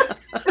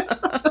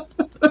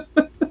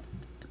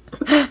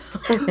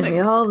 And we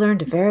all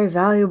learned a very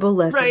valuable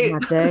lesson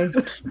that day.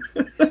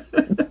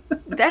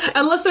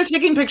 Unless they're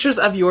taking pictures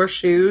of your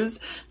shoes,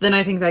 then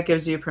I think that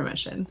gives you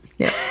permission.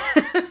 Yeah.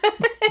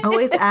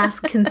 Always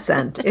ask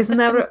consent. Isn't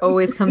that what it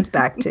always comes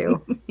back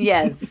to?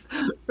 Yes.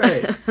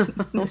 Right.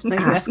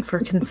 Ask for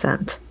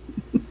consent.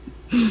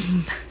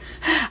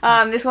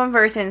 This one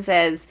person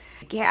says,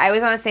 I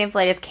was on the same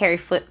flight as Carrie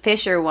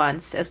Fisher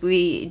once. As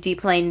we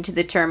deplaned into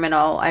the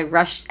terminal, I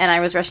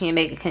was rushing to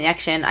make a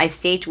connection. I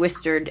stage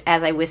whispered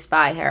as I whisked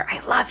by her, "I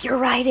love your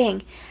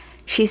writing."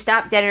 She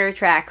stopped dead in her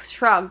tracks,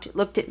 shrugged,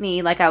 looked at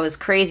me like I was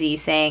crazy,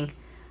 saying,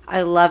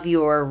 "I love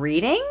your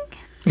reading?"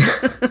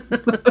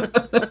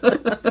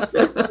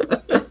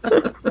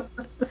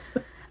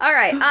 All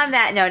right, on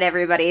that note,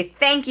 everybody,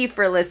 thank you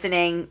for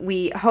listening.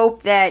 We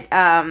hope that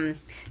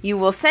you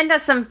will send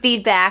us some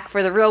feedback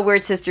for the Real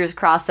Weird Sisters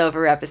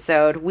crossover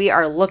episode. We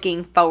are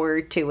looking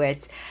forward to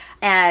it.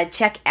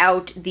 Check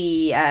out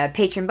the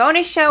patron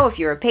bonus show if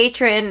you're a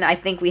patron. I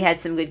think we had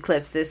some good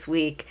clips this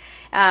week.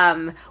 We're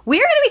going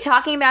to be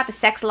talking about the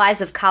sex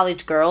lives of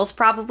college girls,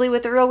 probably,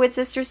 with the Real Weird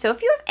Sisters. So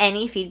if you have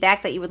any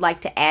feedback that you would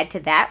like to add to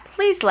that,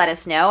 please let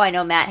us know. I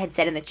know Matt had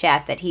said in the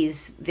chat that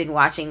he's been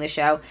watching the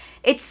show.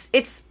 It's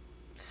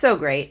so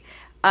great.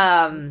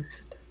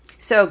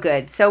 So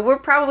good. So we're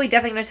probably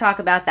definitely going to talk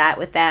about that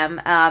with them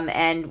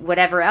and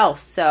whatever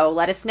else. So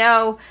let us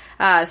know.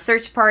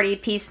 Search Party,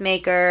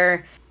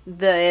 Peacemaker,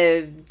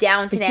 the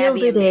Downton Abbey.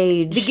 Gilded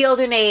Age. The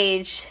Gilded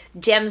Age,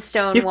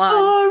 Gemstone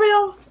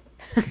Euphoria.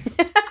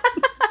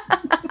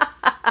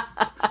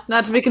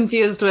 Not to be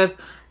confused with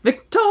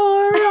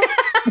Victoria.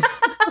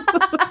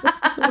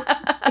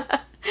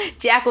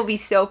 Jack will be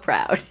so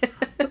proud.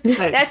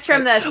 That's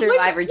from the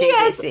Survivor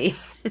JJC.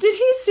 Did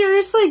he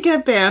seriously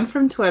get banned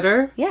from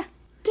Twitter? Yeah.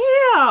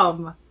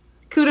 Damn.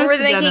 Kudos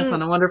to Dennis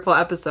on a wonderful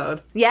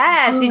episode.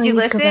 Yes. Did you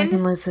listen? Go back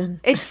and listen.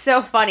 It's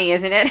so funny,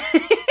 isn't it?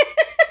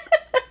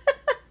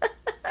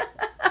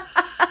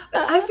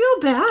 I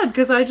feel bad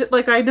because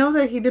I know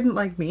that he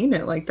didn't mean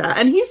it like that,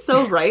 and he's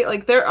so right.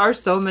 Like, there are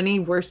so many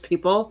worse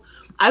people.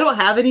 I don't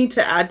have any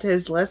to add to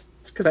his list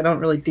because I don't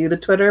really do the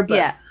Twitter, but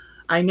yeah.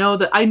 I know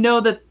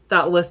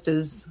that list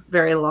is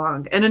very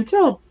long, and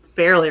until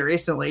fairly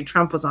recently,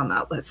 Trump was on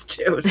that list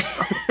too.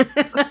 So.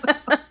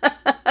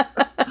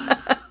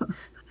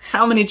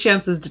 How many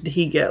chances did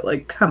he get?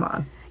 Like, come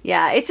on.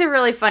 Yeah, it's a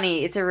really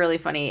funny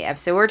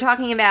episode. We're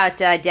talking about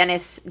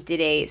Dennis did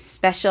a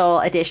special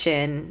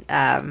edition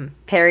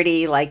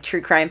parody true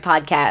crime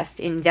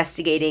podcast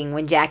investigating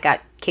when Jack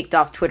got kicked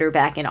off Twitter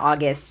back in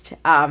August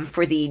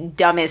for the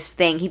dumbest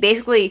thing. He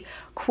basically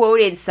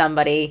quoted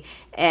somebody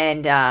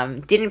and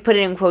didn't put it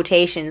in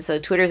quotations, so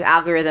Twitter's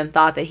algorithm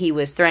thought that he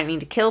was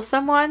threatening to kill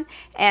someone,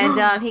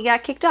 and he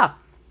got kicked off.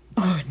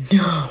 Oh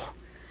no.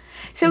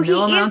 So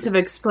no amount of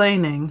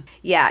explaining.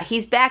 Yeah,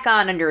 he's back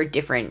on under a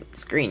different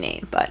screen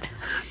name, but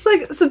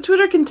so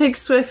Twitter can take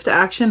swift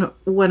action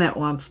when it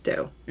wants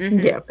to. Mm-hmm.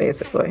 Yeah,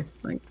 basically.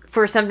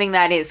 For something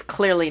that is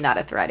clearly not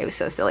a threat. It was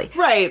so silly.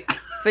 Right.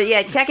 But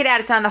yeah, check it out.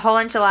 It's on the Whole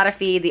Enchilada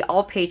feed, the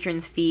All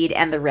Patrons feed,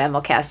 and the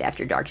Ramblecast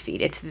After Dark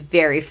feed. It's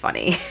very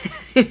funny.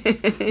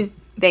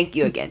 Thank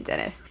you again,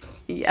 Dennis.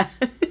 Yeah.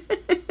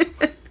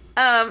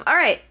 All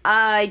right.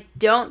 I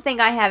don't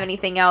think I have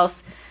anything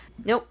else.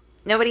 Nope.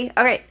 Nobody?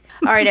 All right.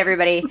 All right,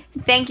 everybody.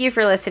 Thank you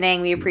for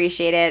listening. We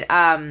appreciate it.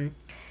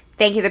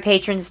 Thank you to the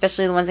patrons,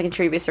 especially the ones that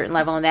contribute a certain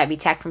level, and that would be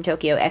Tack from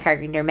Tokyo, Eckhart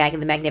Grinder, Megan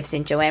the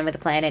Magnificent, Joanne with a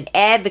Plan, and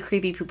Ed, the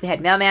creepy poopy head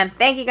mailman.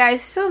 Thank you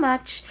guys so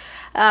much.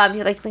 If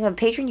you'd like to become a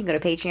patron, you can go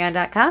to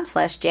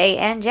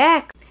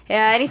patreon.com/JayandJack.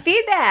 Any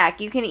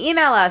feedback, you can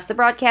email us,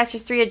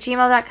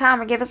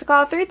 thebroadcasters3@gmail.com, or give us a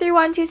call,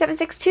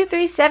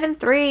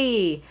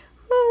 331-276-2373.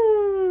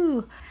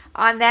 Woo!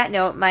 On that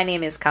note, my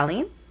name is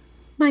Colleen.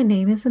 My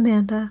name is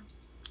Amanda.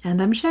 And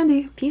I'm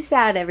Shandy. Peace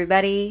out,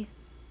 everybody.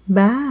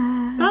 Bye.